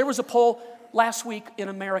 So there was a poll last week in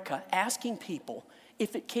America asking people,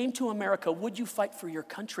 if it came to America, would you fight for your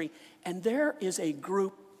country? And there is a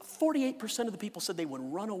group, 48% of the people said they would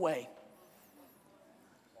run away.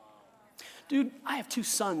 Dude, I have 2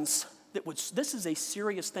 sons this is a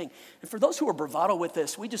serious thing. And for those who are bravado with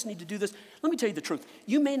this, we just need to do this. Let me tell you the truth.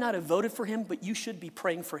 You may not have voted for him, but you should be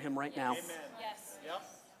praying for him right now. Amen. Yes. Yep.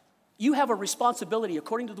 You have a responsibility,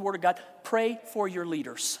 according to the Word of God, pray for your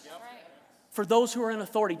leaders. Yep. For those who are in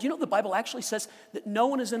authority. Do you know the Bible actually says that no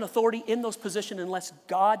one is in authority in those positions unless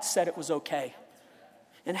God said it was okay?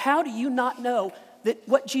 And how do you not know that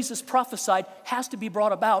what Jesus prophesied has to be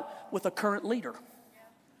brought about with a current leader?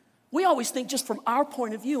 We always think just from our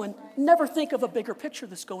point of view and never think of a bigger picture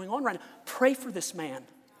that's going on right now. Pray for this man.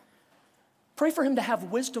 Pray for him to have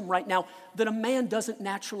wisdom right now that a man doesn't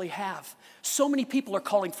naturally have. So many people are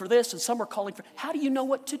calling for this and some are calling for, how do you know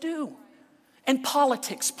what to do? And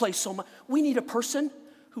politics play so much. We need a person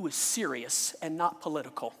who is serious and not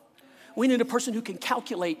political. We need a person who can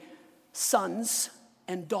calculate sons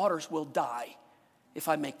and daughters will die if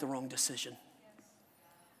I make the wrong decision.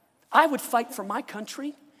 I would fight for my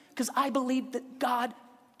country because I believe that God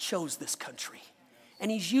chose this country.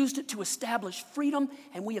 And he's used it to establish freedom,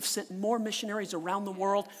 and we have sent more missionaries around the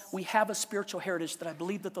world. We have a spiritual heritage that I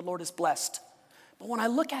believe that the Lord has blessed. But when I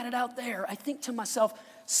look at it out there, I think to myself,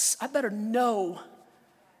 I better know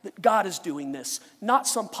that God is doing this, not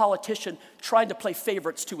some politician trying to play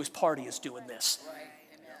favorites to his party is doing this.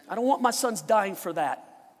 I don't want my sons dying for that.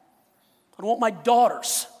 I don't want my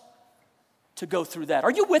daughters to go through that.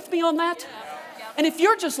 Are you with me on that? And if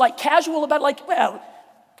you're just like casual about it, like, well,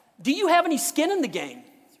 do you have any skin in the game?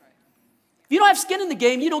 If you don't have skin in the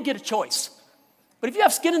game, you don't get a choice. But if you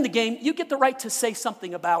have skin in the game, you get the right to say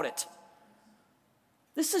something about it.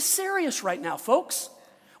 This is serious right now, folks.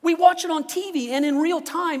 We watch it on TV and in real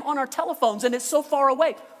time on our telephones, and it's so far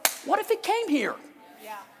away. What if it came here?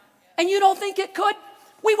 Yeah. And you don't think it could?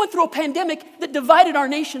 We went through a pandemic that divided our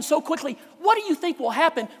nation so quickly. What do you think will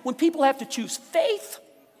happen when people have to choose faith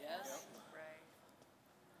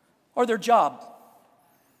or their job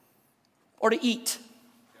or to eat?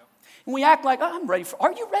 And we act like, oh, I'm ready for,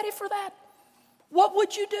 are you ready for that? What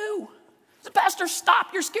would you do? The pastor, stop,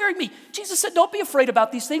 you're scaring me. Jesus said, don't be afraid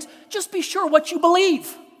about these things. Just be sure what you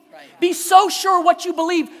believe. Right. Be so sure what you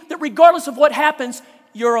believe that regardless of what happens,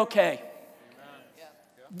 you're okay.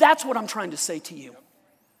 That's what I'm trying to say to you.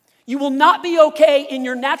 You will not be okay in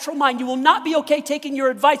your natural mind. You will not be okay taking your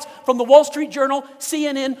advice from the Wall Street Journal,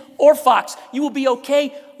 CNN, or Fox. You will be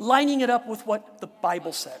okay lining it up with what the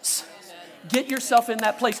Bible says. Get yourself in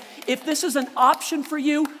that place. If this is an option for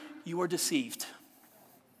you, you are deceived.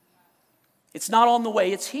 It's not on the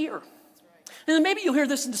way, it's here. And then maybe you'll hear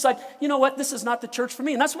this and decide, you know what, this is not the church for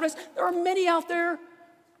me. And that's what I said. There are many out there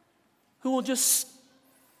who will just,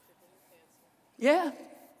 yeah,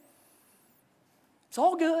 it's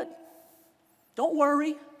all good. Don't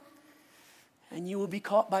worry. And you will be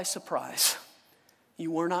caught by surprise.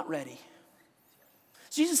 You were not ready.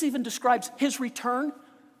 Jesus even describes his return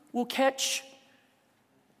will catch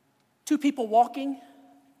two people walking.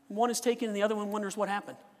 One is taken and the other one wonders what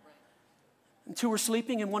happened. And two are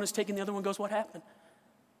sleeping and one is taken, the other one goes, what happened?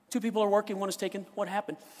 Two people are working, one is taken, what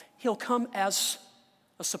happened? He'll come as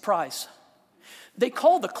a surprise. They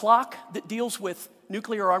call the clock that deals with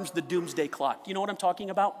nuclear arms the doomsday clock. You know what I'm talking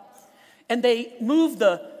about? And they move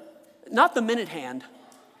not the minute hand,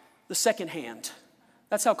 the second hand.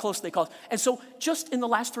 That's how close they call it. And so just in the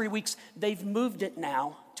last 3 weeks, they've moved it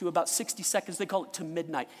now to about 60 seconds. They call it to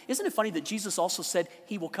midnight. Isn't it funny that Jesus also said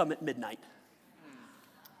he will come at midnight?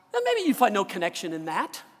 Now maybe you find no connection in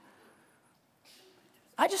that.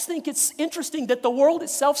 I just think it's interesting that the world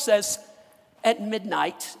itself says at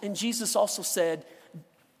midnight, and Jesus also said,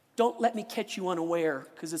 don't let me catch you unaware,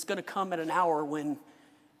 because it's going to come at an hour when,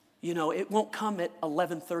 it won't come at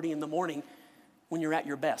 11:30 in the morning when you're at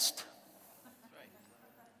your best.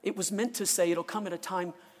 It was meant to say it'll come at a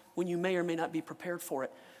time when you may or may not be prepared for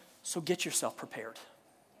it. So get yourself prepared.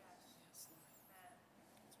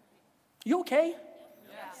 You okay?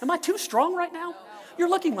 Am I too strong right now? You're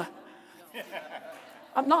looking like,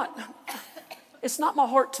 I'm not. It's not my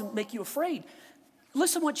heart to make you afraid.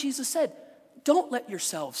 Listen what Jesus said. Don't let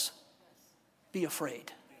yourselves be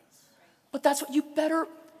afraid. But that's what you better,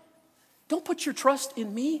 don't put your trust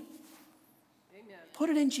in me. Put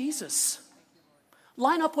it in Jesus.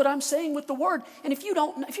 Line up what I'm saying with the word. And if you're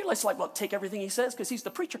just like, well, take everything he says because he's the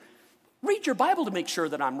preacher. Read your Bible to make sure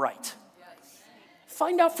that I'm right.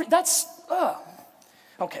 Find out,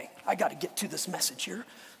 okay, I got to get to this message here.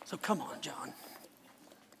 So come on, John.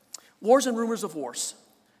 Wars and rumors of wars.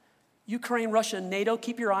 Ukraine, Russia, and NATO,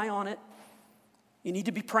 keep your eye on it. You need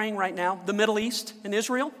to be praying right now. The Middle East and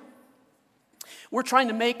Israel. We're trying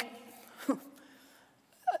to make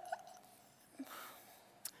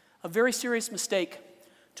a very serious mistake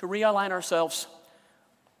to realign ourselves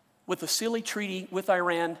with a silly treaty with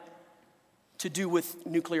Iran to do with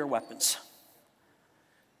nuclear weapons.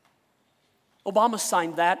 Obama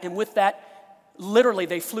signed that, and with that, literally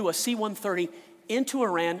they flew a C-130 into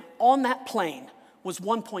Iran. On that plane was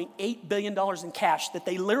 $1.8 billion in cash that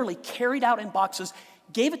they literally carried out in boxes,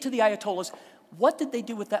 gave it to the Ayatollahs. What did they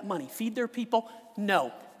do with that money? Feed their people?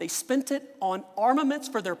 No. They spent it on armaments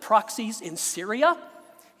for their proxies in Syria,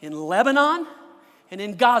 in Lebanon, and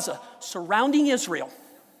in Gaza, surrounding Israel.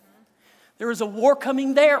 There is a war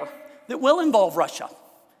coming there that will involve Russia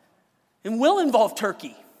and will involve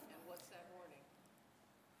Turkey. And what's that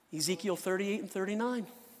warning? Ezekiel 38 and 39. Amen.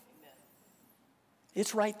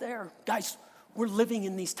 It's right there. Guys, we're living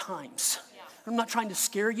in these times. Yeah. I'm not trying to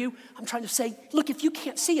scare you. I'm trying to say, look, if you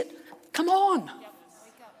can't see it, come on. Yep.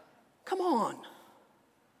 Wake up. Come on.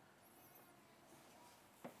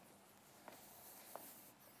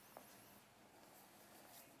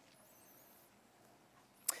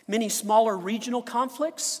 Many smaller regional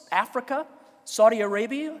conflicts, Africa, Saudi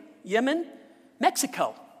Arabia, Yemen,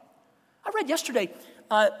 Mexico. I read yesterday,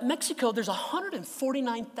 Mexico, there's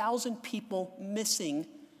 149,000 people missing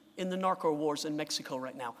in the narco wars in Mexico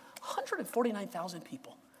right now. 149,000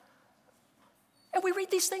 people. And we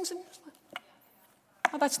read these things and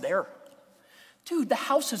oh, that's there. Dude, the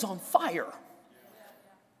house is on fire.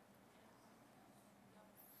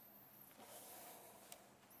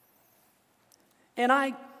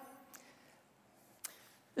 And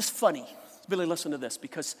it's funny, Billy, listen to this,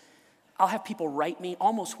 because I'll have people write me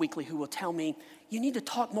almost weekly who will tell me, you need to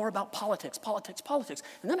talk more about politics.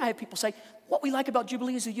 And then I have people say, what we like about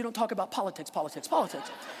Jubilee is that you don't talk about politics.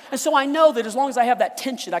 And so I know that as long as I have that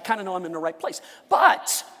tension, I kind of know I'm in the right place.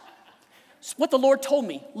 But what the Lord told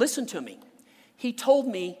me, listen to me. He told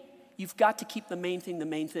me, you've got to keep the main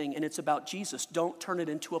thing, and it's about Jesus. Don't turn it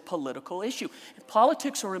into a political issue.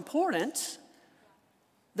 Politics are important.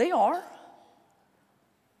 They are.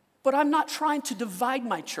 But I'm not trying to divide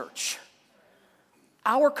my church.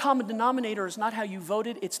 Our common denominator is not how you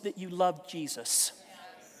voted, it's that you love Jesus.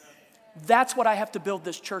 That's what I have to build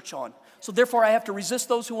this church on. So therefore, I have to resist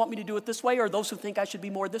those who want me to do it this way or those who think I should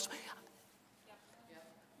be more this way.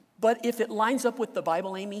 But if it lines up with the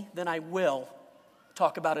Bible, Amy, then I will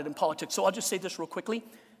talk about it in politics. So I'll just say this real quickly.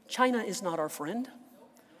 China is not our friend.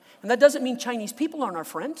 And that doesn't mean Chinese people aren't our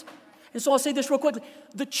friend. And so I'll say this real quickly.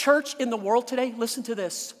 The church in the world today, listen to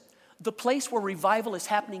this. The place where revival is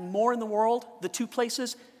happening more in the world, the two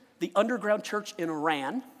places, the underground church in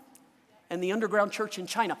Iran and the underground church in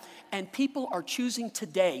China. And people are choosing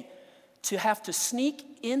today to have to sneak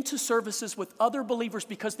into services with other believers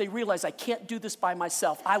because they realize I can't do this by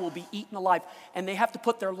myself. I will be eaten alive. And they have to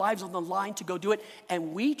put their lives on the line to go do it.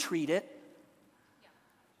 And we treat it,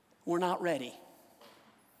 we're not ready.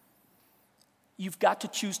 You've got to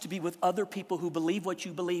choose to be with other people who believe what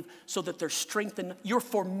you believe so that they're strengthened. You're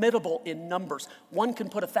formidable in numbers. One can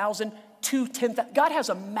put 1,000, 2, 10,000. God has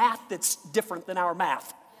a math that's different than our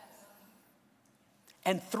math.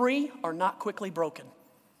 And 3 are not quickly broken.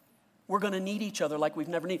 We're going to need each other like we've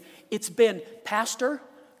never needed. It's been, Pastor,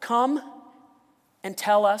 come and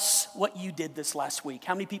tell us what you did this last week.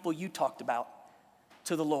 How many people you talked about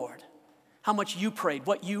to the Lord. How much you prayed,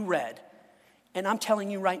 what you read. And I'm telling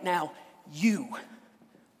you right now, you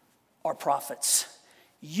are prophets.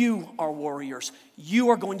 You are warriors. You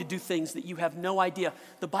are going to do things that you have no idea.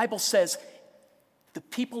 The Bible says the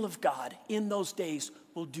people of God in those days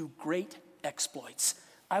will do great exploits.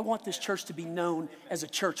 I want this church to be known as a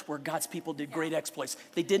church where God's people did great exploits.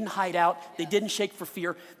 They didn't hide out. They didn't shake for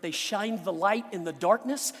fear. They shined the light in the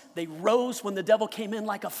darkness. They rose when the devil came in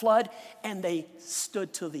like a flood, and they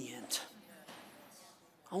stood till the end.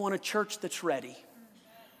 I want a church that's ready.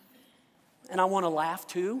 And I want to laugh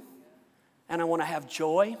too. And I want to have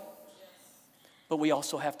joy. But we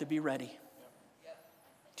also have to be ready.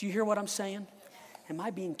 Do you hear what I'm saying? Am I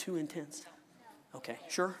being too intense? Okay,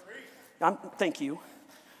 sure. Thank you.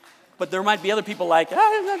 But there might be other people like,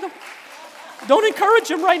 don't encourage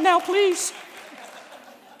him right now, please.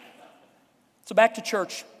 So back to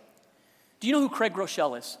church. Do you know who Craig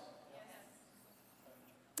Groeschel is?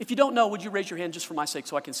 If you don't know, would you raise your hand just for my sake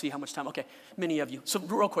so I can see how much time? Okay, many of you. So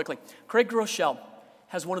real quickly, Craig Groeschel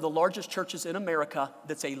has one of the largest churches in America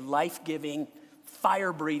that's a life-giving,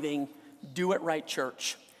 fire-breathing, do-it-right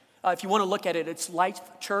church. If you want to look at it, it's Life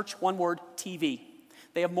Church, one word, TV.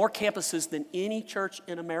 They have more campuses than any church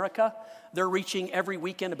in America. They're reaching every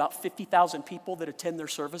weekend about 50,000 people that attend their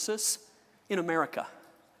services in America.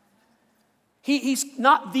 He's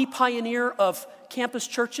not the pioneer of campus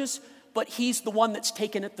churches, but he's the one that's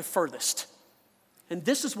taken it the furthest. And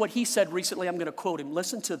this is what he said recently. I'm going to quote him.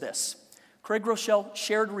 Listen to this. Craig Groeschel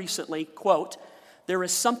shared recently, quote, "There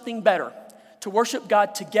is something better to worship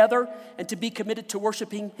God together and to be committed to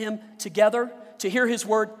worshiping him together, to hear his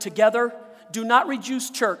word together. Do not reduce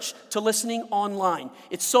church to listening online.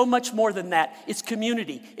 It's so much more than that. It's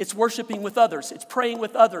community. It's worshiping with others. It's praying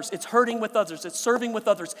with others. It's hurting with others. It's serving with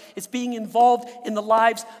others. It's being involved in the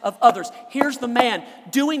lives of others." Here's the man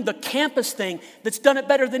doing the campus thing that's done it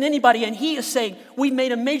better than anybody. And he is saying, we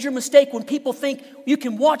made a major mistake when people think you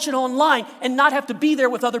can watch it online and not have to be there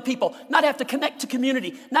with other people, not have to connect to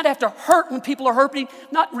community, not have to hurt when people are hurting,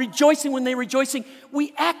 not rejoicing when they're rejoicing.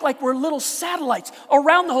 We act like we're little satellites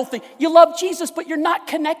around the whole thing. You love Jesus, but you're not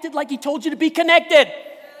connected like he told you to be connected.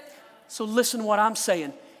 So listen to what I'm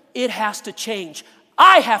saying. It has to change.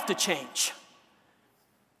 I have to change.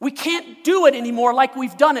 We can't do it anymore like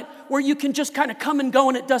we've done it, where you can just kind of come and go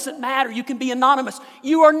and it doesn't matter. You can be anonymous.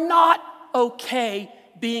 You are not okay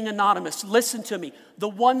being anonymous. Listen to me. The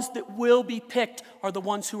ones that will be picked are the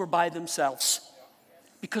ones who are by themselves.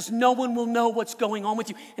 Because no one will know what's going on with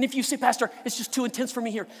you. And if you say, Pastor, it's just too intense for me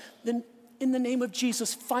here, then in the name of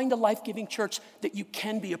Jesus, find a life-giving church that you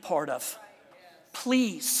can be a part of.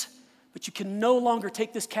 Please. But you can no longer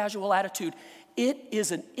take this casual attitude. It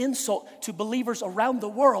is an insult to believers around the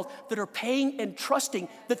world that are paying and trusting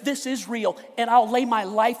that this is real, and I'll lay my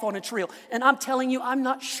life on it's real. And I'm telling you, I'm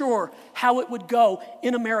not sure how it would go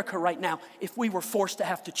in America right now if we were forced to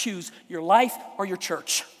have to choose your life or your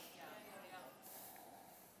church.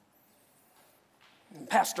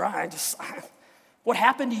 Pastor, what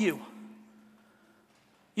happened to you?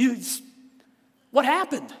 What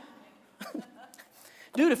happened?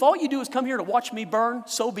 Dude, if all you do is come here to watch me burn,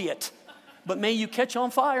 so be it. But may you catch on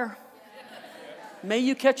fire. May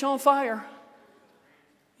you catch on fire.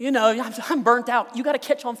 You know, I'm burnt out. You got to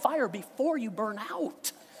catch on fire before you burn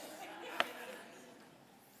out.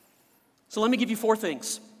 So let me give you 4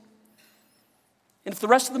 things. And if the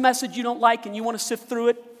rest of the message you don't like and you want to sift through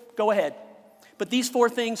it, go ahead. But these 4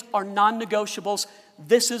 things are non-negotiables.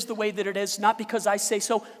 This is the way that it is, not because I say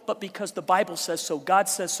so, but because the Bible says so, God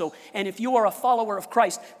says so. And if you are a follower of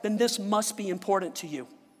Christ, then this must be important to you.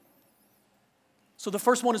 So the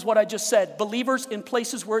first one is what I just said. Believers in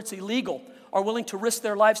places where it's illegal are willing to risk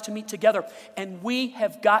their lives to meet together. And we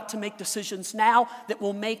have got to make decisions now that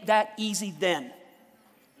will make that easy then.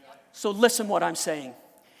 So listen what I'm saying.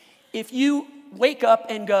 If you wake up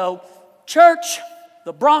and go, church,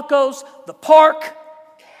 the Broncos, the park,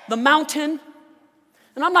 the mountain,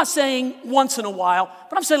 and I'm not saying once in a while,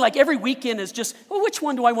 but I'm saying like every weekend is just, well, which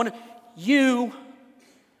one do I want to? you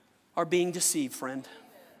are being deceived, friend.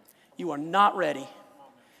 You are not ready.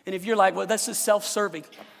 And if you're like, well, this is self-serving.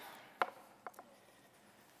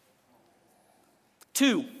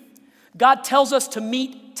 2, God tells us to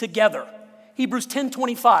meet together. Hebrews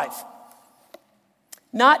 10:25.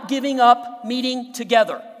 Not giving up meeting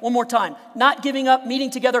together. One more time. Not giving up meeting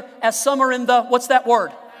together as some are in the, what's that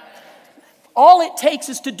word? All it takes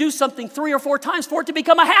is to do something 3 or 4 times for it to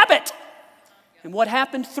become a habit. And what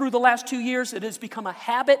happened through the last 2 years, it has become a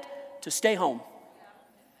habit to stay home.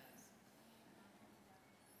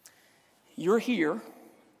 You're here,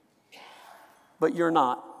 but you're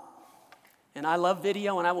not. And I love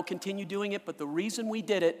video and I will continue doing it, but the reason we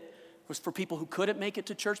did it was for people who couldn't make it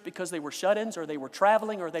to church because they were shut-ins or they were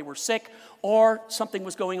traveling or they were sick or something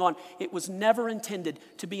was going on. It was never intended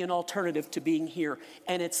to be an alternative to being here.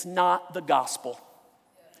 And it's not the gospel.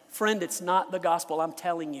 Friend, it's not the gospel, I'm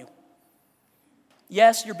telling you.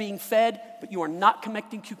 Yes, you're being fed, but you are not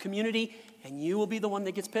connecting to community, and you will be the one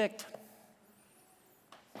that gets picked.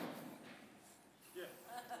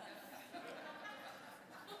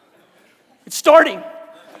 It's starting.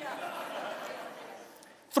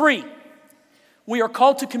 3, we are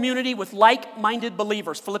called to community with like-minded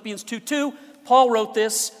believers. Philippians 2:2, Paul wrote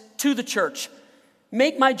this to the church.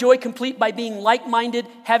 Make my joy complete by being like-minded,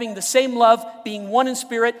 having the same love, being one in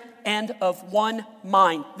spirit, and of one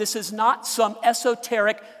mind. This is not some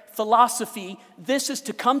esoteric philosophy. This is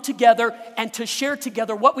to come together and to share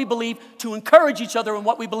together what we believe, to encourage each other in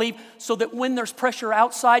what we believe, so that when there's pressure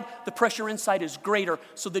outside, the pressure inside is greater,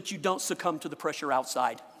 so that you don't succumb to the pressure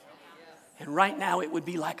outside. And right now it would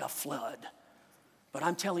be like a flood. But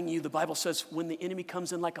I'm telling you, the Bible says when the enemy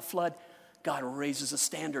comes in like a flood, God raises a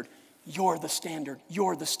standard. You're the standard.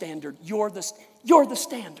 You're the standard. You're the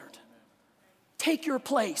standard. Take your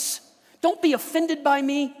place. Don't be offended by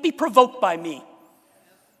me. Be provoked by me.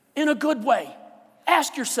 In a good way.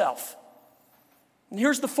 Ask yourself. And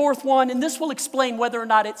here's the 4th one, and this will explain whether or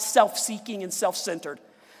not it's self-seeking and self-centered.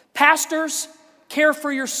 Pastors, care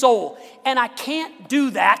for your soul. And I can't do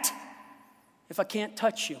that if I can't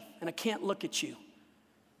touch you, and I can't look at you,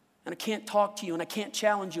 and I can't talk to you, and I can't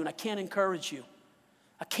challenge you, and I can't encourage you.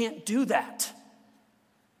 I can't do that.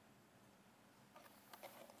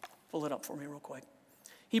 Pull it up for me real quick.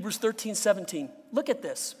 Hebrews 13:17. Look at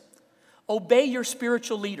this. Obey your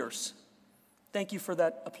spiritual leaders. Thank you for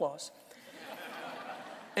that applause.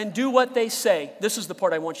 And do what they say. This is the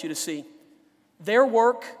part I want you to see. Their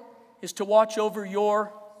work is to watch over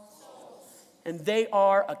your and they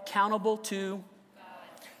are accountable to God.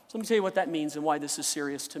 So let me tell you what that means and why this is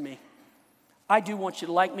serious to me. I do want you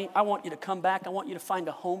to like me. I want you to come back. I want you to find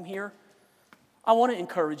a home here. I want to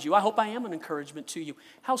encourage you. I hope I am an encouragement to you.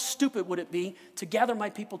 How stupid would it be to gather my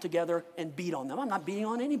people together and beat on them? I'm not beating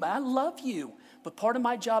on anybody. I love you. But part of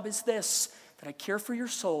my job is this, that I care for your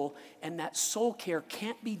soul, and that soul care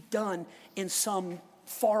can't be done in some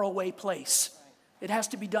faraway place. It has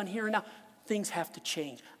to be done here and now. Things have to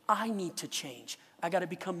change. I need to change. I got to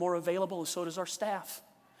become more available, and so does our staff.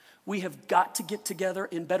 We have got to get together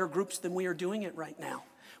in better groups than we are doing it right now.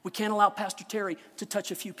 We can't allow Pastor Terry to touch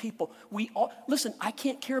a few people. Listen, I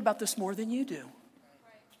can't care about this more than you do.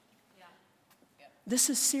 This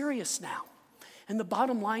is serious now. And the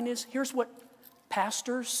bottom line is, here's what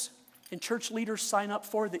pastors and church leaders sign up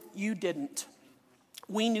for that you didn't.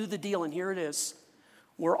 We knew the deal, and here it is.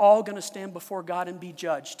 We're all going to stand before God and be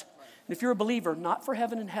judged. And if you're a believer, not for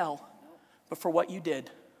heaven and hell, but for what you did.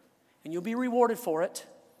 And you'll be rewarded for it,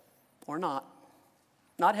 or not.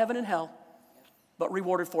 Not heaven and hell, but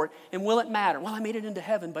rewarded for it. And will it matter? Well, I made it into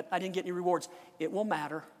heaven, but I didn't get any rewards. It will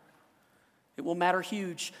matter. It will matter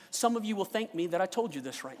huge. Some of you will thank me that I told you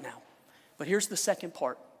this right now. But here's the second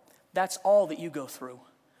part. That's all that you go through.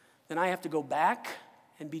 Then I have to go back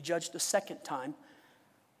and be judged a second time.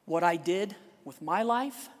 What I did with my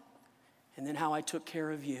life, and then how I took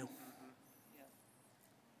care of you.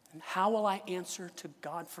 And how will I answer to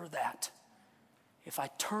God for that? If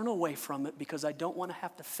I turn away from it because I don't want to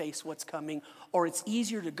have to face what's coming, or it's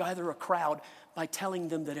easier to gather a crowd by telling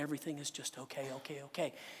them that everything is just okay.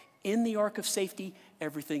 In the ark of safety,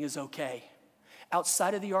 everything is okay.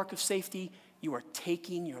 Outside of the ark of safety, you are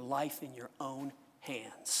taking your life in your own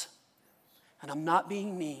hands. And I'm not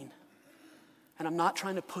being mean, and I'm not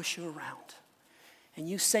trying to push you around. And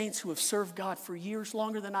you saints who have served God for years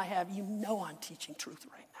longer than I have, you know I'm teaching truth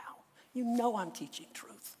right now. You know I'm teaching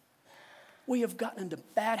truth. We have gotten into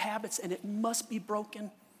bad habits, and it must be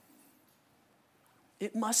broken.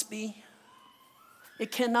 It must be.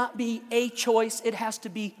 It cannot be a choice. It has to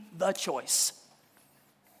be the choice.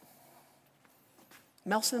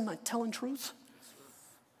 Melson, am I telling truth?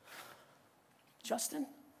 Justin?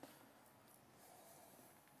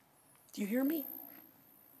 Do you hear me?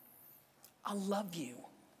 I love you.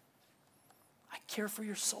 I care for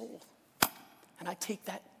your soul. And I take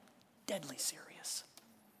that deadly serious.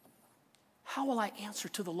 How will I answer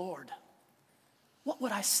to the Lord? What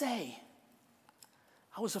would I say?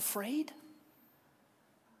 I was afraid.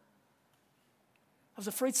 I was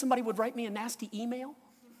afraid somebody would write me a nasty email.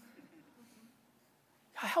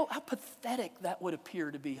 How pathetic that would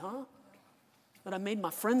appear to be, huh? That I made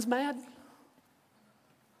my friends mad.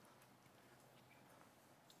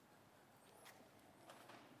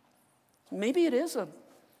 Maybe it is a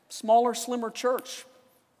smaller, slimmer church,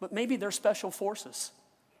 but maybe they're special forces.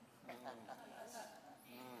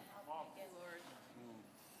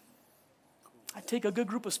 I'd take a good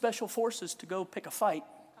group of special forces to go pick a fight.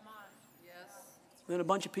 Come on. Yes. Then a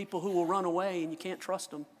bunch of people who will run away and you can't trust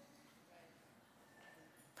them.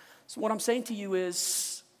 So what I'm saying to you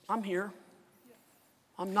is, I'm here.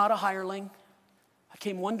 I'm not a hireling. I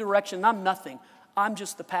came one direction. I'm nothing. I'm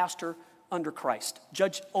just the pastor under Christ.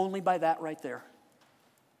 Judged only by that right there.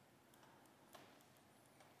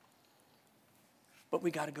 But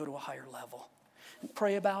we got to go to a higher level and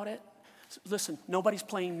pray about it. Listen, nobody's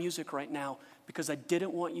playing music right now because I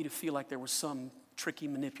didn't want you to feel like there was some tricky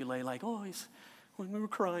manipulate, like, oh, when we were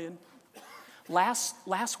crying.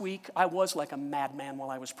 Last week, I was like a madman while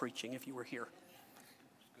I was preaching, if you were here.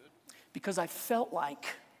 Because I felt like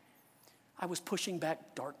I was pushing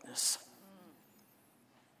back darkness.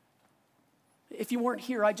 If you weren't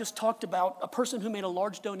here, I just talked about a person who made a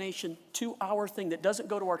large donation to our thing that doesn't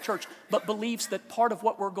go to our church, but believes that part of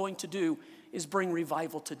what we're going to do is bring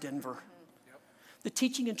revival to Denver. Yep. The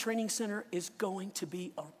Teaching and Training Center is going to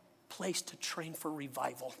be a place to train for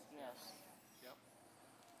revival. Yes. Yep.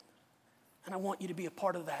 And I want you to be a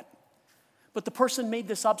part of that. But the person made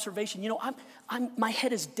this observation, my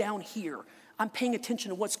head is down here. I'm paying attention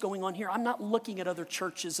to what's going on here. I'm not looking at other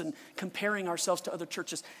churches and comparing ourselves to other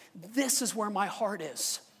churches. This is where my heart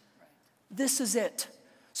is. This is it.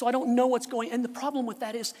 So I don't know what's going on. And the problem with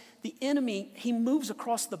that is the enemy, he moves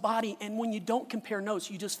across the body, and when you don't compare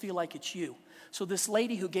notes, you just feel like it's you. So this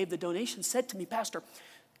lady who gave the donation said to me, Pastor,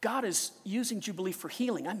 God is using Jubilee for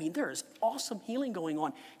healing. I mean, there is awesome healing going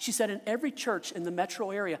on. She said in every church in the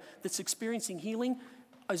metro area that's experiencing healing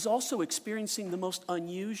is also experiencing the most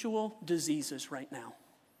unusual diseases right now.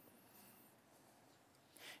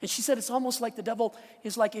 And she said it's almost like the devil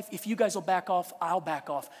is like, if you guys will back off, I'll back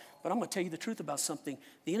off. But I'm going to tell you the truth about something.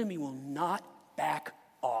 The enemy will not back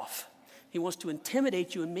off. He wants to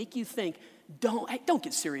intimidate you and make you think, don't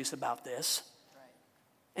get serious about this. Right.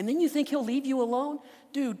 And then you think he'll leave you alone?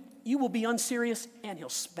 Dude, you will be unserious and he'll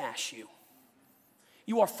smash you.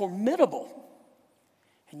 You are formidable.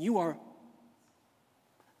 And you are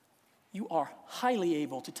highly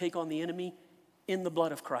able to take on the enemy in the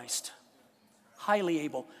blood of Christ. Highly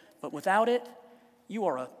able. But without it, you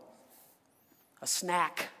are a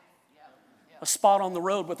snack. A spot on the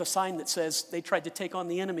road with a sign that says they tried to take on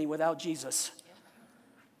the enemy without Jesus.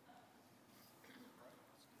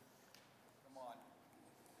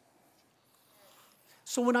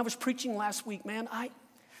 So when I was preaching last week, man,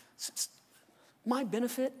 my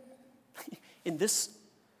benefit in this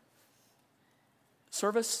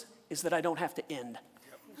service is that I don't have to end.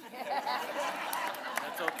 Yep.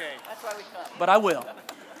 That's okay. That's why we come. But I will.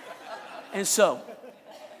 And so,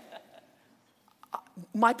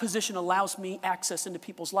 my position allows me access into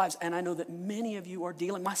people's lives, and I know that many of you are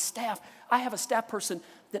dealing. My staff, I have a staff person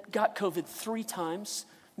that got COVID 3 times.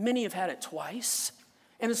 Many have had it twice.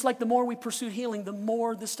 And it's like the more we pursued healing, the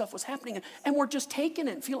more this stuff was happening. And we're just taking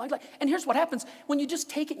it and feel like, and here's what happens. When you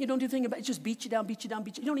just take it and you don't do anything about it, it just beats you down.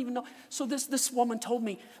 You don't even know. So this woman told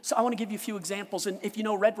me, so I want to give you a few examples. And if you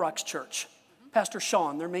know Red Rocks Church, Pastor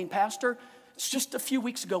Sean, their main pastor, just a few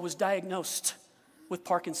weeks ago was diagnosed with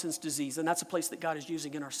Parkinson's disease. And that's a place that God is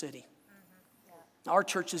using in our city. Yeah. Our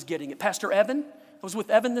church is getting it. Pastor Evan, I was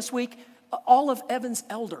with Evan this week. All of Evan's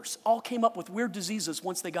elders all came up with weird diseases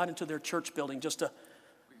once they got into their church building just a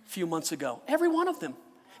few months ago. Every one of them.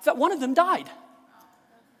 In fact, one of them died.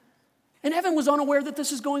 And Evan was unaware that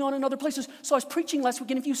this is going on in other places. So I was preaching last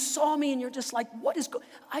week, and if you saw me and you're just like, what is going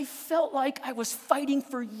on? I felt like I was fighting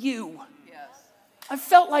for you. Yes. I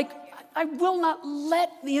felt like I will not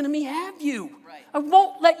let the enemy have you. Right. I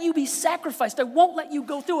won't let you be sacrificed. I won't let you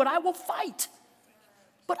go through it. I will fight.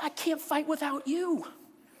 But I can't fight without you.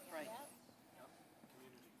 Right.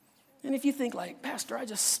 And if you think like, Pastor, I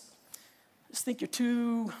just think you're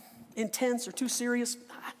too intense or too serious,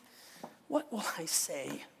 what will I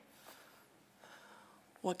say?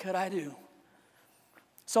 What could I do?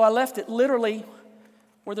 So I left it literally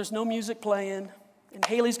where there's no music playing, and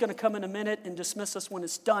Haley's going to come in a minute and dismiss us when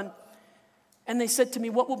it's done. And they said to me,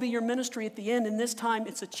 what will be your ministry at the end? And this time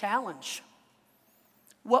it's a challenge.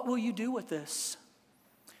 What will you do with this?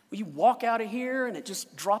 Will you walk out of here and it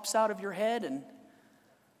just drops out of your head and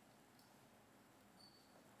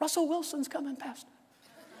Russell Wilson's coming, Pastor?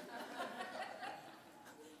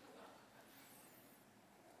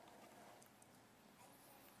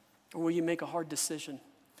 Or will you make a hard decision?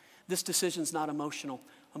 This decision's not emotional.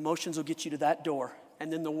 Emotions will get you to that door,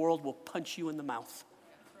 and then the world will punch you in the mouth.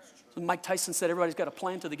 So Mike Tyson said everybody's got a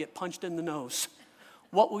plan till they get punched in the nose.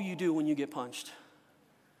 What will you do when you get punched?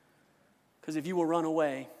 Because if you will run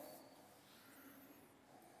away.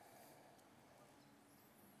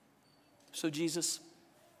 So Jesus,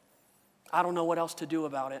 I don't know what else to do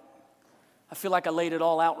about it. I feel like I laid it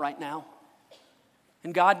all out right now.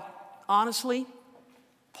 And God, honestly,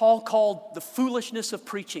 Paul called the foolishness of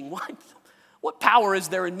preaching. What power is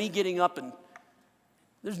there in me getting up? And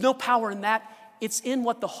there's no power in that. It's in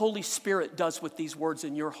what the Holy Spirit does with these words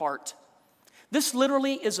in your heart. This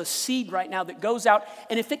literally is a seed right now that goes out,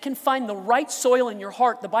 and if it can find the right soil in your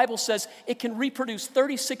heart, the Bible says it can reproduce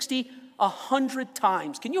 30, 60, 100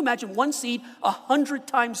 times. Can you imagine one seed 100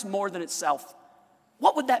 times more than itself?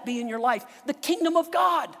 What would that be in your life? The kingdom of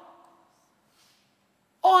God.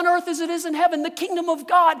 On earth as it is in heaven, the kingdom of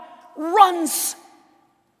God runs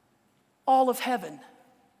all of heaven.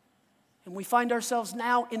 And we find ourselves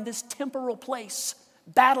now in this temporal place,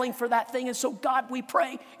 battling for that thing. And so, God, we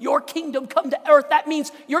pray, your kingdom come to earth. That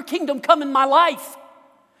means your kingdom come in my life.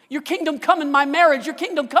 Your kingdom come in my marriage. Your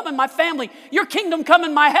kingdom come in my family. Your kingdom come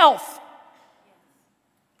in my health.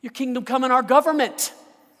 Your kingdom come in our government.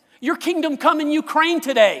 Your kingdom come in Ukraine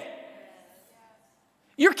today.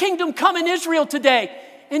 Your kingdom come in Israel today.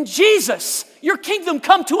 And Jesus, your kingdom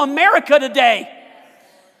come to America today.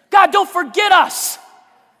 God, don't forget us.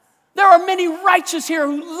 There are many righteous here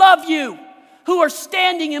who love you, who are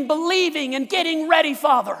standing and believing and getting ready,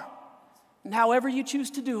 Father. And however you choose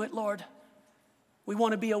to do it, Lord, we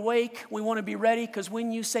want to be awake. We want to be ready, because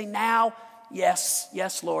when you say now, yes,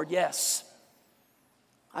 yes, Lord, yes.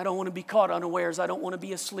 I don't want to be caught unawares. I don't want to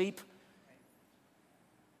be asleep.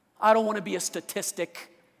 I don't want to be a statistic.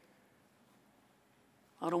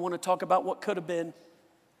 I don't want to talk about what could have been.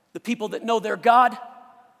 The people that know their God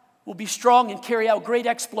will be strong and carry out great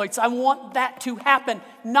exploits. I want that to happen,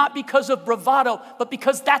 not because of bravado, but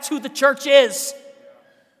because that's who the church is.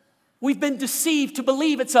 We've been deceived to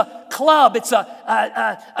believe it's a club, it's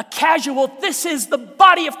a casual. This is the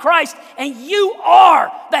body of Christ, and you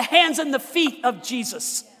are the hands and the feet of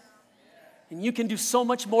Jesus. And you can do so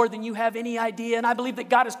much more than you have any idea. And I believe that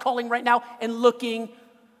God is calling right now and looking.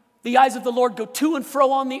 The eyes of the Lord go to and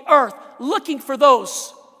fro on the earth, looking for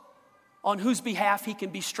those on whose behalf he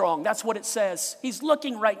can be strong. That's what it says. He's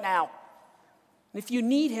looking right now. And if you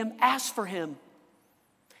need him, ask for him.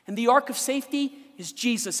 And the ark of safety is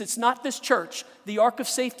Jesus. It's not this church. The ark of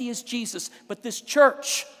safety is Jesus. But this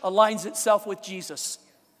church aligns itself with Jesus.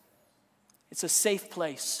 It's a safe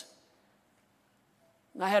place.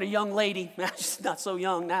 And I had a young lady, she's not so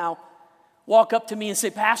young now, walk up to me and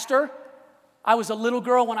say, Pastor, I was a little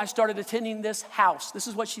girl when I started attending this house. This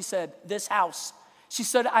is what she said, this house. She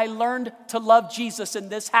said, I learned to love Jesus in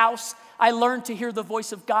this house. I learned to hear the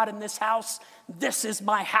voice of God in this house. This is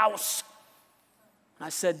my house. And I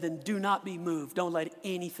said, then do not be moved. Don't let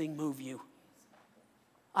anything move you.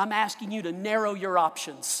 I'm asking you to narrow your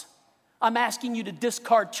options. I'm asking you to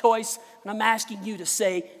discard choice, and I'm asking you to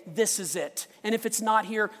say, this is it. And if it's not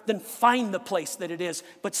here, then find the place that it is.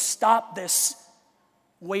 But stop this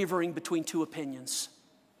wavering between two opinions.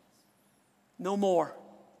 No more.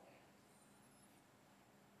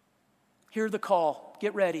 Hear the call.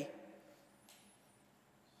 Get ready.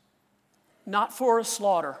 Not for a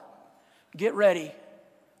slaughter. Get ready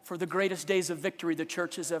for the greatest days of victory the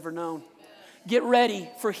church has ever known. Get ready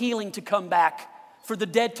for healing to come back, for the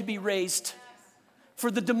dead to be raised,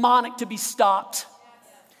 for the demonic to be stopped,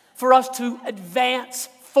 for us to advance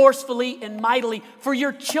forcefully and mightily, for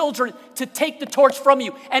your children to take the torch from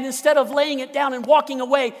you. And instead of laying it down and walking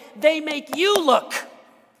away, they make you look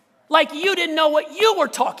like you didn't know what you were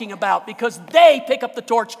talking about, because they pick up the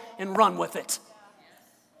torch and run with it.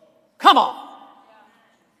 Come on.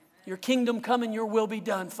 Your kingdom come and your will be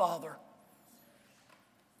done, Father.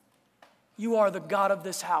 You are the God of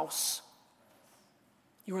this house.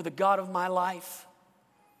 You are the God of my life.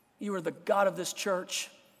 You are the God of this church.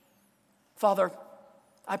 Father,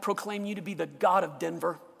 I proclaim you to be the God of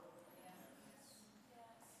Denver.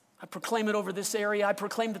 I proclaim it over this area. I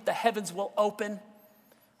proclaim that the heavens will open.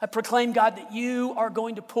 I proclaim, God, that you are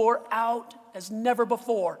going to pour out as never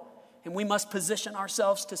before. And we must position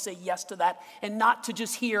ourselves to say yes to that, and not to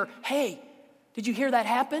just hear, hey, did you hear that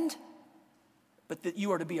happened? but that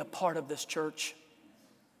you are to be a part of this church.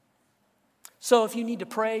 So if you need to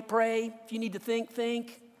pray, pray. If you need to think,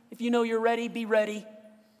 think. If you know you're ready, be ready.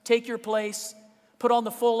 Take your place. Put on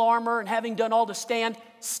the full armor, and having done all to stand,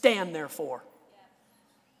 stand therefore.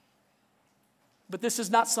 But this is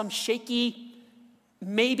not some shaky,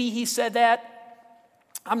 maybe he said that.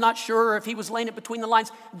 I'm not sure if he was laying it between the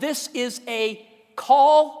lines. This is a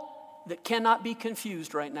call that cannot be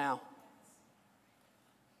confused right now.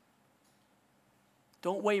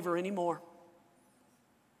 Don't waver anymore.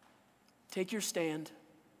 Take your stand,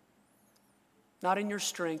 not in your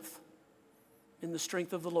strength, in the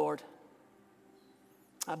strength of the Lord.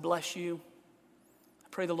 I bless you. I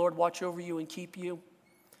pray the Lord watch over you and keep you.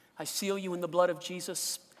 I seal you in the blood of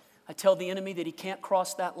Jesus. I tell the enemy that he can't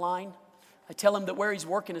cross that line. I tell him that where he's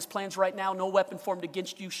working his plans right now, no weapon formed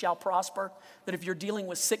against you shall prosper. That if you're dealing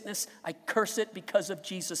with sickness, I curse it because of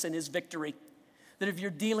Jesus and his victory. That if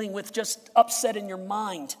you're dealing with just upset in your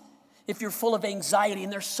mind, if you're full of anxiety,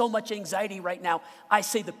 and there's so much anxiety right now, I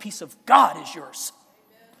say the peace of God is yours.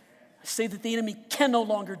 I say that the enemy can no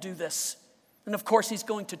longer do this. And of course he's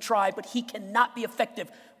going to try, but he cannot be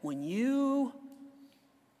effective when you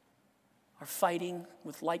are fighting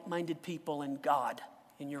with like-minded people and God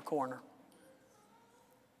in your corner.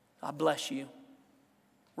 God bless you.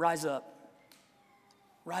 Rise up.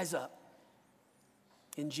 Rise up.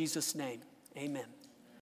 In Jesus' name, amen.